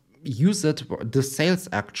just use it, the sales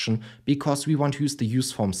action, because we want to use the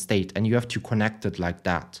useFormState, and you have to connect it like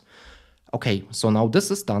that. Okay, so now this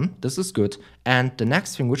is done, this is good, and the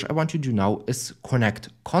next thing which I want to do now is connect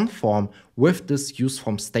conform with this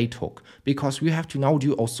useFormState hook, because we have to now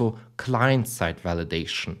do also client-side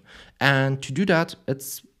validation. And to do that,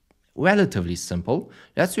 it's relatively simple.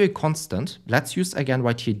 Let's do a constant. Let's use again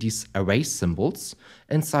right here these array symbols.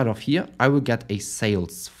 Inside of here, I will get a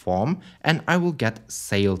sales form, and I will get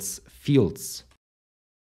sales fields.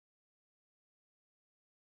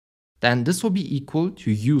 Then this will be equal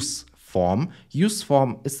to useForm.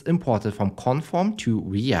 useForm is imported from conform to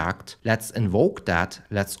React. Let's invoke that,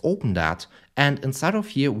 let's open that, and inside of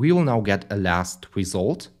here we will now get a last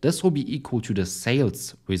result. This will be equal to the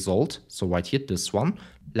sales result, so right here this one.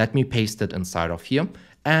 Let me paste it inside of here.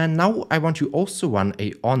 And now I want to also run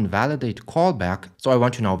a onValidate callback, so I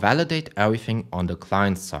want to now validate everything on the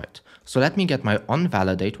client side. So let me get my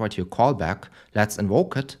onValidate right here callback, let's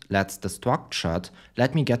invoke it, let's destructure it,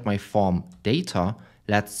 let me get my form data,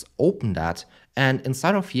 let's open that, and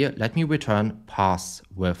inside of here, let me return pass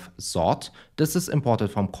with sort. This is imported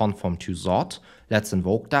from conform to sort. Let's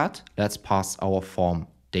invoke that. Let's pass our form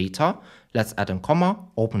data. Let's add a comma,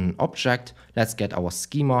 open an object. Let's get our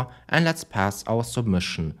schema, and let's pass our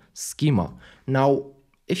submission schema. Now,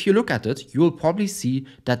 if you look at it, you will probably see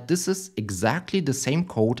that this is exactly the same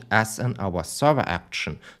code as in our server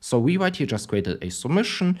action. So we right here just created a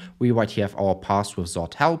submission, we right here have our pass with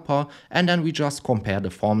sort helper, and then we just compare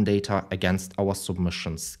the form data against our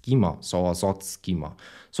submission schema, so our sort schema.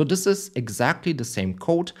 So this is exactly the same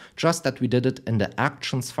code, just that we did it in the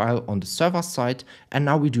actions file on the server side, and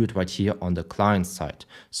now we do it right here on the client side.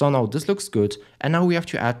 So now this looks good, and now we have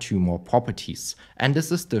to add two more properties, and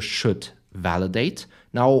this is the should validate.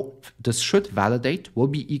 Now this should validate will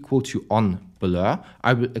be equal to onBlur.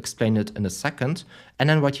 I will explain it in a second. And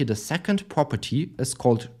then right here the second property is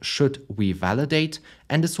called should we validate,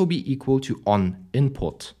 and this will be equal to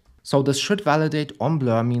onInput. So this should validate on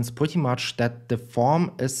blur means pretty much that the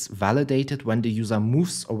form is validated when the user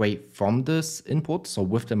moves away from this input, so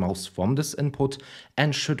with the mouse from this input,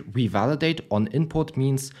 and should revalidate on input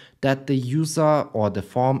means that the user or the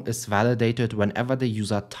form is validated whenever the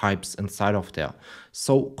user types inside of there.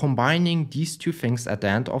 So combining these two things at the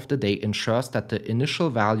end of the day ensures that the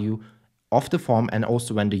initial value of the form and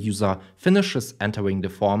also when the user finishes entering the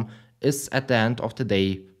form is at the end of the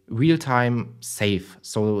day real-time safe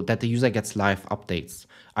so that the user gets live updates.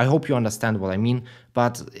 I hope you understand what I mean,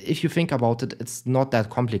 but if you think about it, it's not that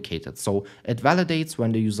complicated. So it validates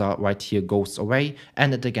when the user right here goes away,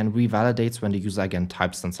 and it again revalidates when the user again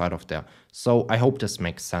types inside of there. So I hope this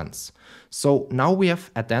makes sense. So now we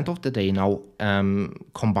have at the end of the day now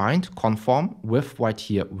combined conform with right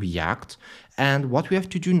here React, and what we have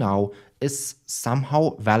to do now is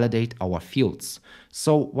somehow validate our fields.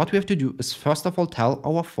 So what we have to do is first of all tell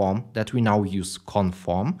our form that we now use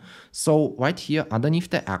conform. So right here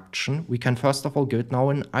underneath the action, we can first of all give it now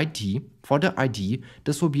an ID. For the ID,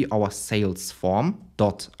 this will be our sales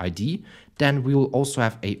form.id. Then we will also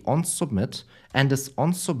have a onSubmit, and this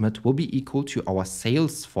onSubmit will be equal to our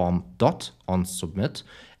sales form.onSubmit.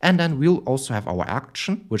 And then we'll also have our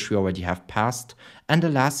action, which we already have passed. And the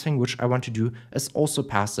last thing which I want to do is also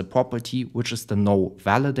pass a property, which is the no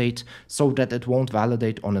validate, so that it won't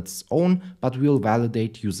validate on its own, but will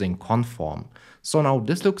validate using conform. So now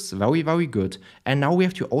this looks very, very good. And now we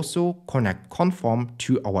have to also connect conform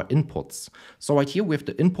to our inputs. So right here we have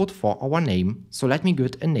the input for our name. So let me give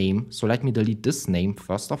it a name. So let me delete this name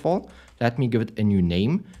first of all. Let me give it a new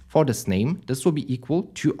name. For this name, this will be equal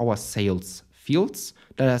to our sales fields.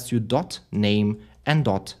 That has you dot name and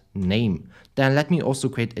dot name. Then let me also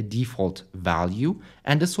create a default value,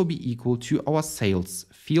 and this will be equal to our sales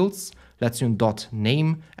fields. Let's use dot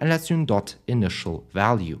name and let's use dot initial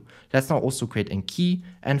value. Let's now also create a key,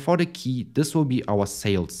 and for the key, this will be our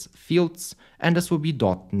sales fields, and this will be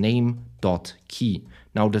dot name dot key.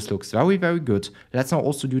 Now this looks very, very good. Let's now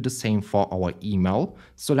also do the same for our email.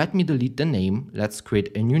 So let me delete the name. Let's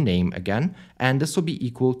create a new name again, and this will be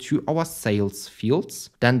equal to our sales fields,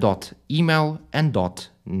 then dot email and dot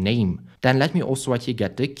name. Then let me also right here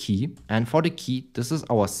get the key, and for the key, this is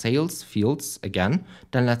our sales fields again.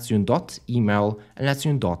 Then let's use dot email and let's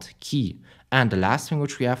use dot key. And the last thing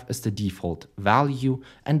which we have is the default value,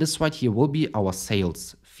 and this right here will be our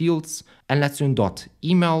sales fields, and let's use dot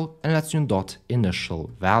email and let's use dot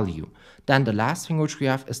initial value. Then the last thing which we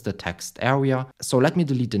have is the text area. So let me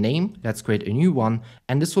delete the name, let's create a new one,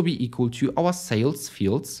 and this will be equal to our sales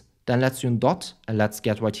fields. Then let's use dot, and let's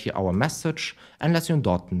get right here our message, and let's use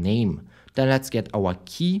dot name. Then let's get our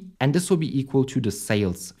key, and this will be equal to the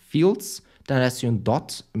sales fields. Then let's use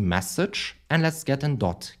dot message, and let's get a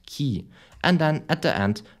dot key. And then at the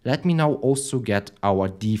end, let me now also get our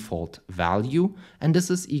default value, and this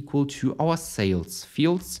is equal to our sales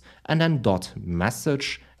fields, and then dot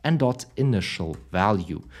message and dot initial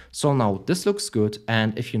value. So now this looks good,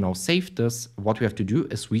 and if you now save this, what we have to do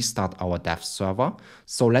is restart our dev server.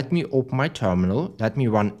 So let me open my terminal, let me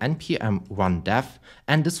run npm run dev,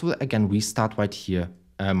 and this will again restart right here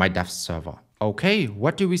my dev server. Okay,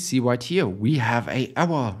 what do we see right here? We have an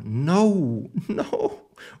error. No.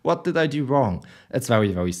 What did I do wrong? It's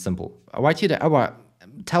very, very simple. Right here, the error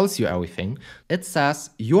tells you everything. It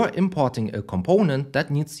says you're importing a component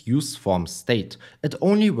that needs useForm state. It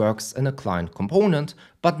only works in a client component,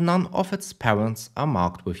 but none of its parents are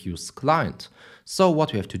marked with useClient. So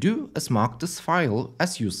what we have to do is mark this file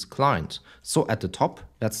as useClient. So at the top,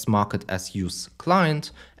 let's mark it as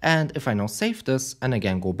useClient. And if I now save this and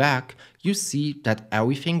again go back, you see that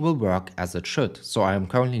everything will work as it should. So I am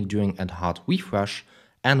currently doing a hard refresh.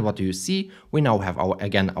 And what do you see? We now have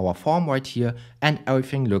our form right here, and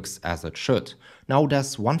everything looks as it should. Now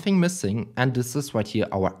there's one thing missing, and this is right here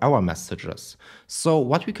our error messages. So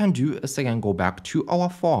what we can do is again go back to our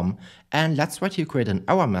form, and let's right here create an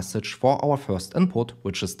error message for our first input,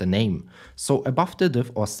 which is the name. So above the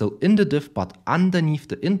div, or still in the div but underneath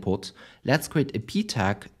the input, let's create a p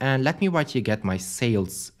tag, and let me right here get my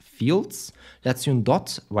sales fields. Let's use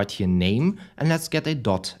dot right here name, and let's get a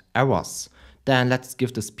dot errors. Then let's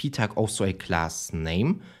give this p tag also a class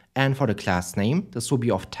name. And for the class name, this will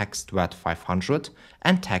be of text red 500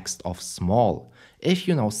 and text of small. If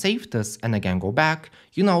you now save this and again go back,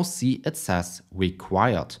 you now see it says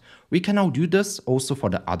required. We can now do this also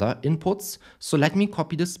for the other inputs. So let me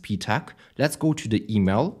copy this p tag. Let's go to the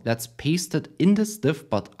email. Let's paste it in this div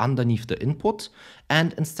but underneath the input.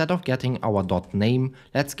 And instead of getting our dot name,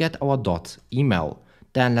 let's get our dot email.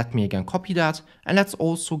 Then let me again copy that, and let's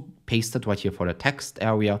also paste it right here for the text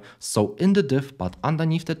area. So in the div, but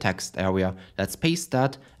underneath the text area, let's paste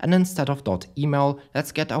that, and instead of .email,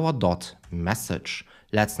 let's get our .message.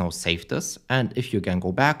 Let's now save this, and if you again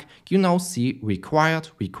go back, you now see required,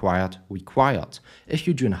 required, required. If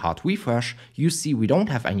you do a hard refresh, you see we don't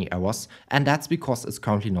have any errors, and that's because it's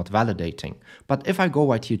currently not validating. But if I go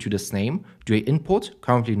right here to this name, do a input,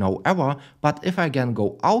 currently no error, but if I again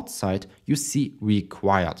go outside, you see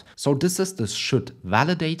required. So this is the should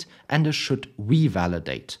validate and the should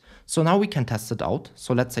revalidate. So now we can test it out.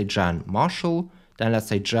 So let's say Jan Marshall, then let's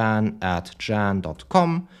say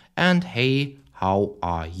jan@jan.com, and hey, how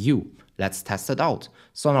are you? Let's test it out.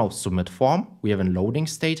 So now submit form, we have a loading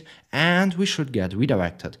state, and we should get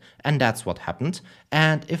redirected. And that's what happened.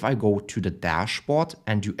 And if I go to the dashboard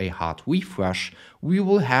and do a hard refresh, we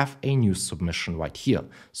will have a new submission right here.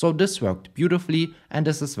 So this worked beautifully, and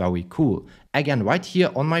this is very cool. Again, right here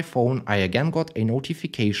on my phone, I again got a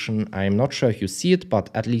notification. I'm not sure if you see it, but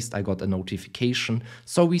at least I got a notification.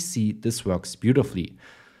 So we see this works beautifully.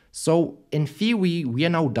 So in theory, we are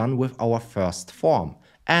now done with our first form.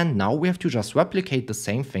 And now we have to just replicate the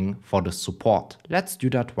same thing for the support. Let's do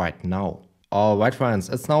that right now. Alright friends,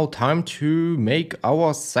 it's now time to make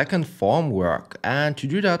our second form work. And to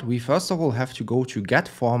do that, we first of all have to go to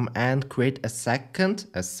Getform and create a second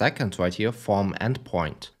right here, form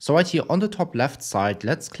endpoint. So right here on the top left side,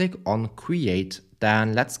 let's click on create.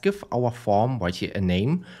 Then let's give our form right here a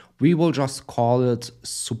name. We will just call it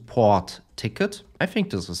support ticket. I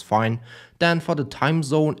think this is fine. Then for the time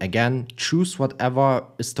zone, again, choose whatever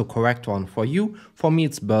is the correct one for you. For me,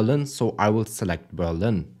 it's Berlin, so I will select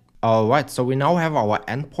Berlin. Alright, so we now have our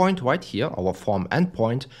endpoint right here, our form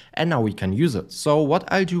endpoint, and now we can use it. So what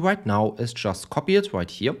I'll do right now is just copy it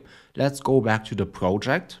right here. Let's go back to the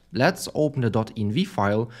project. Let's open the .env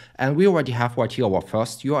file, and we already have right here our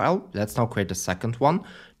first URL. Let's now create the second one.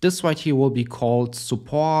 This right here will be called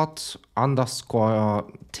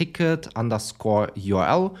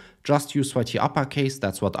support_ticket_URL. Just use right here uppercase.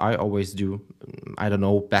 That's what I always do. I don't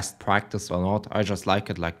know, best practice or not. I just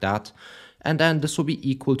like it like that. And then this will be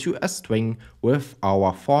equal to a string with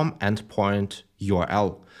our form endpoint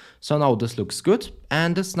URL. So now this looks good,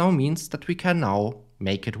 and this now means that we can now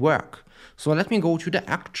make it work. So let me go to the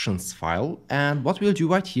actions file, and what we'll do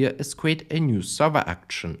right here is create a new server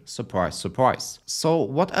action. Surprise, surprise. So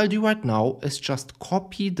what I'll do right now is just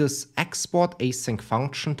copy this export async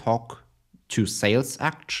function talk to sales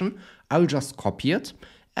action. I'll just copy it.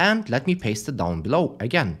 And let me paste it down below.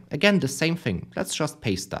 Again, the same thing. Let's just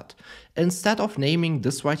paste that. Instead of naming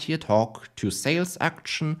this right here talk to sales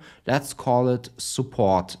action, let's call it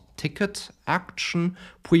support ticket action.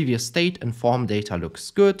 Previous state and form data looks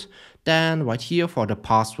good. Then right here for the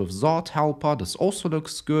pass with sort helper, this also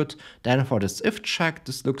looks good. Then for this if check,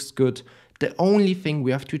 this looks good. The only thing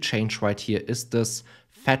we have to change right here is this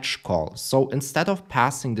fetch call. So instead of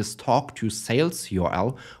passing this talk to sales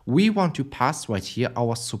URL, we want to pass right here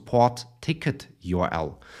our support ticket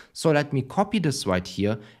URL. So let me copy this right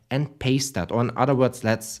here and paste that, or in other words,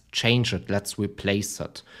 let's change it, let's replace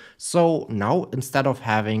it. So now instead of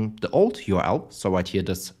having the old URL, so right here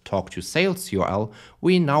this talk to sales URL,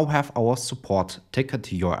 we now have our support ticket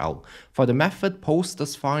URL. For the method, post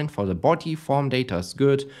is fine, for the body, form data is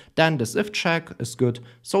good, then this if check is good,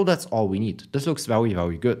 so that's all we need. This looks very,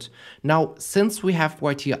 very good. Now, since we have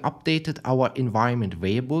right here updated our environment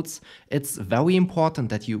variables, it's very important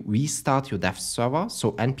that you restart your dev server,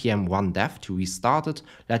 so npm run dev to restart it.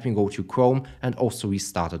 Let me go to Chrome and also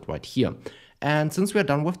restart it right here. And since we're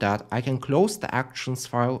done with that, I can close the actions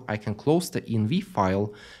file, I can close the env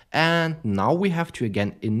file, and now we have to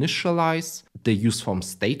again initialize the useForm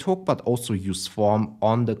state hook, but also useForm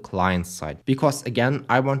on the client side. Because again,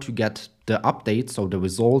 I want to get the update, so the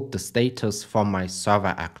result, the status from my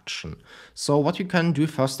server action. So what you can do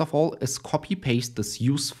first of all is copy paste this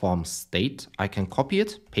useForm state. I can copy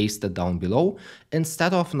it, paste it down below.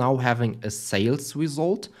 Instead of now having a sales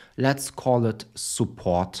result, let's call it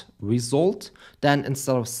support result. Then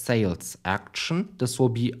instead of sales action, this will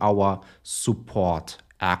be our support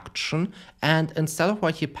action, and instead of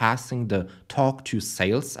right here passing the talk to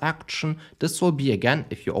sales action, this will be again,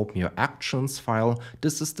 if you open your actions file,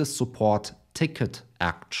 this is the support ticket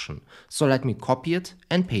action. So let me copy it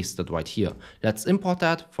and paste it right here. Let's import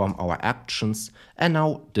that from our actions, and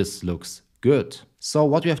now this looks good. So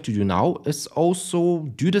what we have to do now is also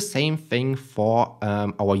do the same thing for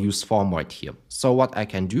our use form right here. So what I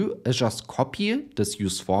can do is just copy this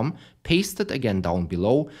use form, paste it again down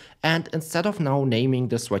below, and instead of now naming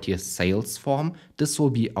this right here sales form, this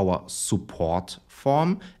will be our support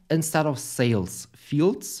form. instead of sales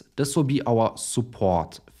fields, this will be our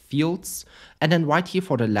support fields. And then right here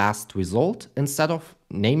for the last result, instead of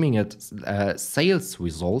naming it sales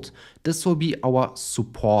result, this will be our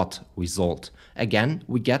support result. Again,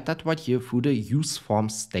 we get that right here through the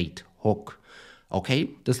useFormState hook. Okay,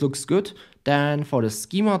 this looks good. Then for the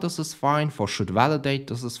schema, this is fine. For should validate,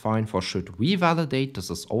 this is fine. For should revalidate, this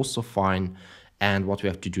is also fine. And what we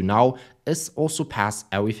have to do now is also pass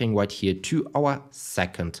everything right here to our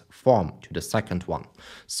second form, to the second one.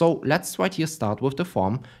 So let's right here start with the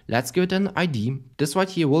form. Let's give it an ID. This right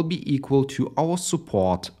here will be equal to our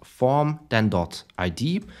support form, then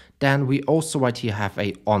 .id. Then we also right here have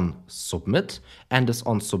a onSubmit, and this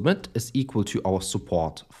onSubmit is equal to our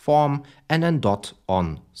support form, and then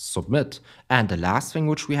 .onSubmit. And the last thing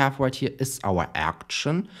which we have right here is our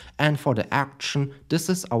action, and for the action, this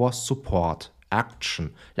is our support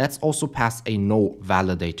action. Let's also pass a no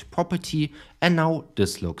validate property, and now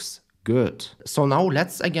this looks good. So now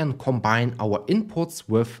let's again combine our inputs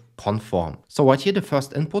with conform. So right here the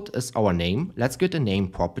first input is our name. Let's get a name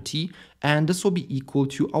property, and this will be equal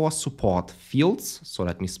to our support fields. So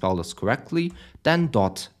let me spell this correctly. Then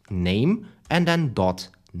 .name and then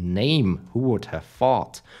 .name. Who would have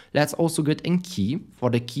thought? Let's also get in key. For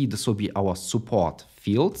the key, this will be our support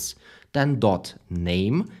fields. Then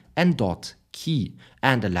 .name and .key.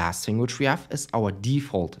 And the last thing which we have is our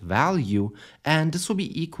default value, and this will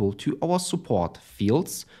be equal to our support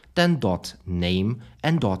fields, then .name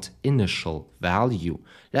and .initial value.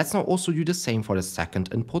 Let's now also do the same for the second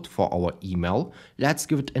input for our email. Let's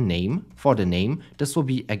give it a name. For the name, this will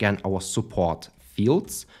be again our support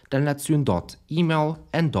fields. Then let's do .email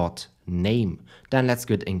and .name. Then let's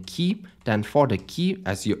get in key. Then for the key,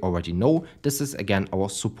 as you already know, this is again our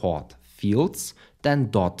support fields,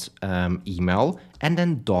 then email and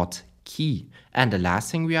then key. And the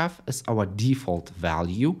last thing we have is our default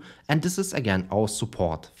value, and this is again our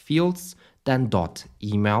support fields, then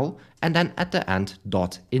email and then at the end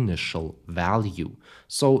initial value.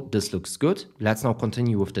 So this looks good. Let's now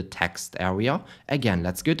continue with the text area. Again,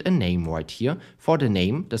 let's get a name right here. For the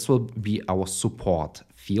name, this will be our support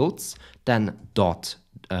fields, then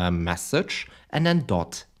message and then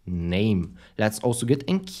name. Let's also get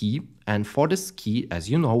in key, and for this key, as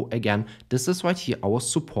you know, again, this is right here our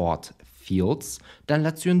support fields. Then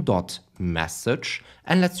let's do message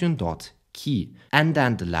and let's do key. And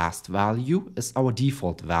then the last value is our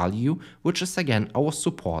default value, which is again our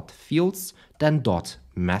support fields, then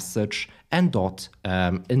message and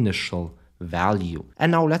initial value.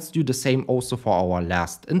 And now let's do the same also for our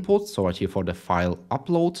last input. So right here for the file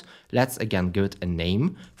upload, let's again give it a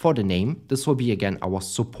name. For the name, this will be again our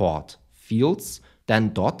support fields,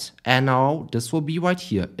 then and now this will be right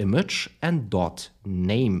here image and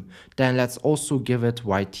name. Then let's also give it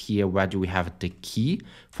right here, where do we have the key?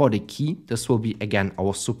 For the key, this will be again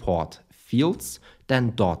our support fields,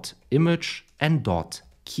 then image and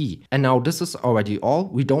key. And now this is already all.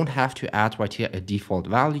 We don't have to add right here a default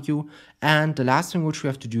value. And the last thing which we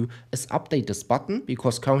have to do is update this button,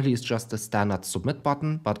 because currently it's just a standard submit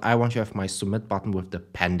button, but I want to have my submit button with the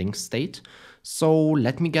pending state. So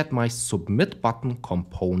let me get my submit button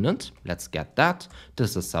component. Let's get that.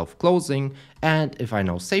 This is self-closing. And if I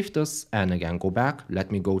now save this and again go back,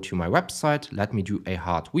 let me go to my website. Let me do a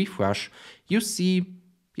hard refresh. You see,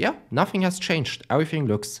 yeah, nothing has changed. Everything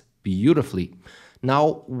looks beautifully.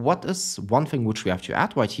 Now, what is one thing which we have to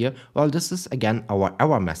add right here? Well, this is again our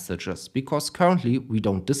error messages, because currently we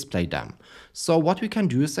don't display them. So what we can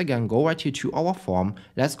do is again go right here to our form.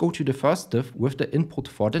 Let's go to the first div with the input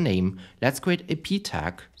for the name. Let's create a p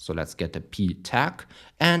tag. So let's get a p tag,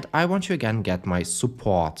 and I want to again get my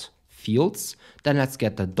support fields. Then let's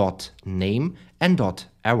get the name and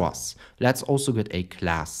errors. Let's also get a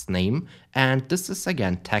class name, and this is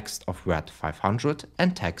again text of red 500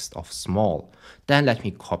 and text of small. Then let me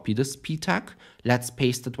copy this p tag. Let's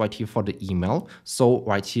paste it right here for the email. So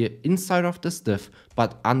right here inside of this div,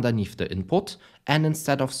 but underneath the input, and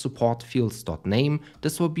instead of support fields.name,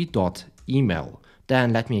 this will be .email.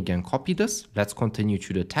 Then let me again copy this. Let's continue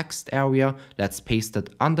to the text area. Let's paste it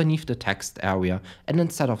underneath the text area. And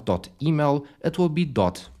instead of .email, it will be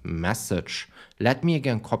 .message. Let me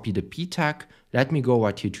again copy the p tag. Let me go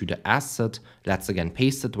right here to the asset. Let's again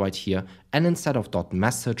paste it right here. And instead of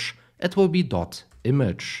 .message, it will be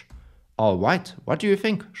 .image. All right, what do you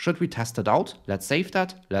think? Should we test it out? Let's save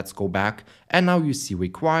that. Let's go back. And now you see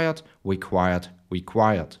required, required,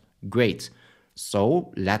 required. Great.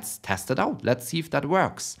 So let's test it out. Let's see if that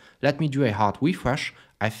works. Let me do a hard refresh.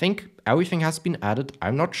 I think everything has been added.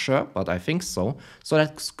 I'm not sure, but I think so. So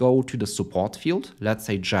let's go to the support field. Let's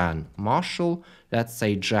say Jan Marshall. Let's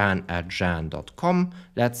say jan@jan.com.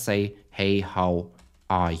 Let's say, hey, how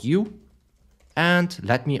are you? And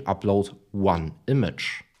let me upload one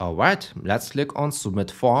image. All right, let's click on submit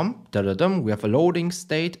form. We have a loading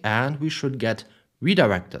state and we should get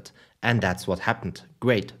redirected. And that's what happened.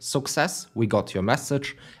 Great, success, we got your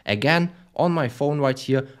message. Again, on my phone right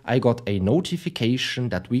here, I got a notification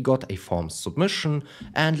that we got a form submission.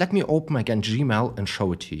 And let me open again Gmail and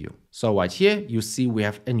show it to you. So right here, you see we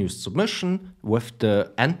have a new submission with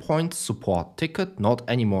the endpoint support ticket, not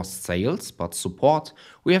anymore sales, but support.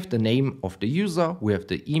 We have the name of the user, we have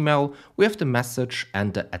the email, we have the message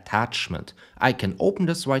and the attachment. I can open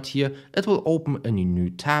this right here. It will open a new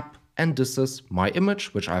tab. And this is my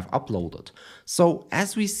image, which I've uploaded. So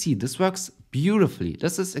as we see, this works beautifully.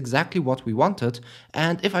 This is exactly what we wanted.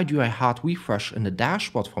 And if I do a hard refresh in the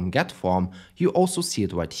dashboard from Getform, you also see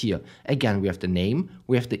it right here. Again, we have the name,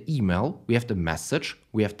 we have the email, we have the message,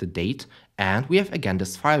 we have the date, and we have again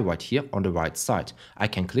this file right here on the right side. I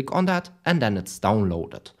can click on that and then it's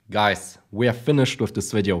downloaded. Guys, we are finished with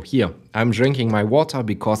this video here. I'm drinking my water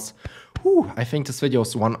because I think this video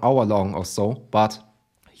is 1 hour long or so, but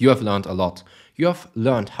you have learned a lot. You have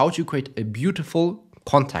learned how to create a beautiful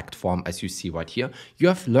contact form, as you see right here. You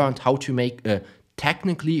have learned how to make a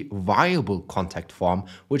technically viable contact form,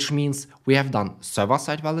 which means we have done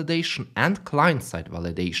server-side validation and client-side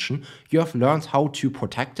validation. You have learned how to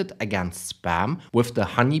protect it against spam with the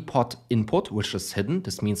Honeypot input, which is hidden.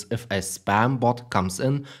 This means if a spam bot comes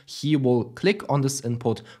in, he will click on this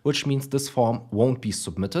input, which means this form won't be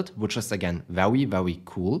submitted, which is again very, very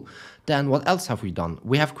cool. Then what else have we done?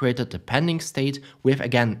 We have created a pending state. We have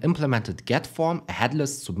again implemented Getform, a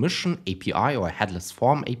headless submission API or a headless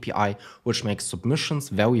form API, which makes submissions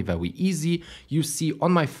very, very easy. You see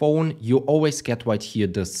on my phone, you always get right here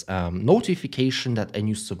this notification that a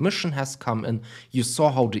new submission has come in. You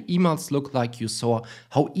saw how the emails look like. You saw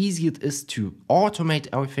how easy it is to automate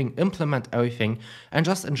everything, implement everything. And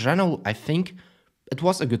just in general, I think it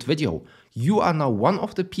was a good video. You are now one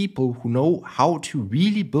of the people who know how to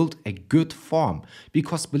really build a good form.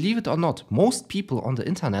 Because believe it or not, most people on the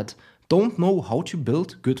internet don't know how to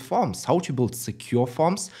build good forms, how to build secure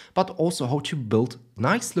forms, but also how to build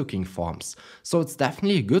nice looking forms. So it's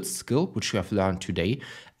definitely a good skill which you have learned today.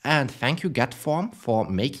 And thank you Getform for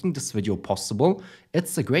making this video possible.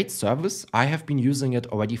 It's a great service. I have been using it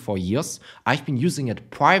already for years. I've been using it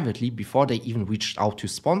privately before they even reached out to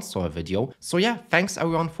sponsor a video. So yeah, thanks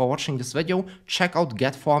everyone for watching this video. Check out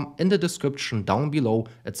Getform in the description down below.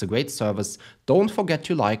 It's a great service. Don't forget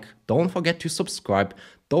to like, don't forget to subscribe.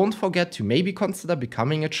 Don't forget to maybe consider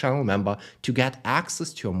becoming a channel member to get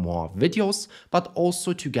access to more videos, but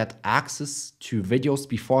also to get access to videos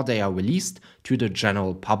before they are released to the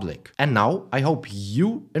general public. And now I hope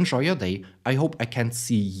you enjoy your day. I hope I can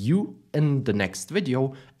see you in the next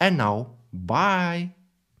video. And now, bye.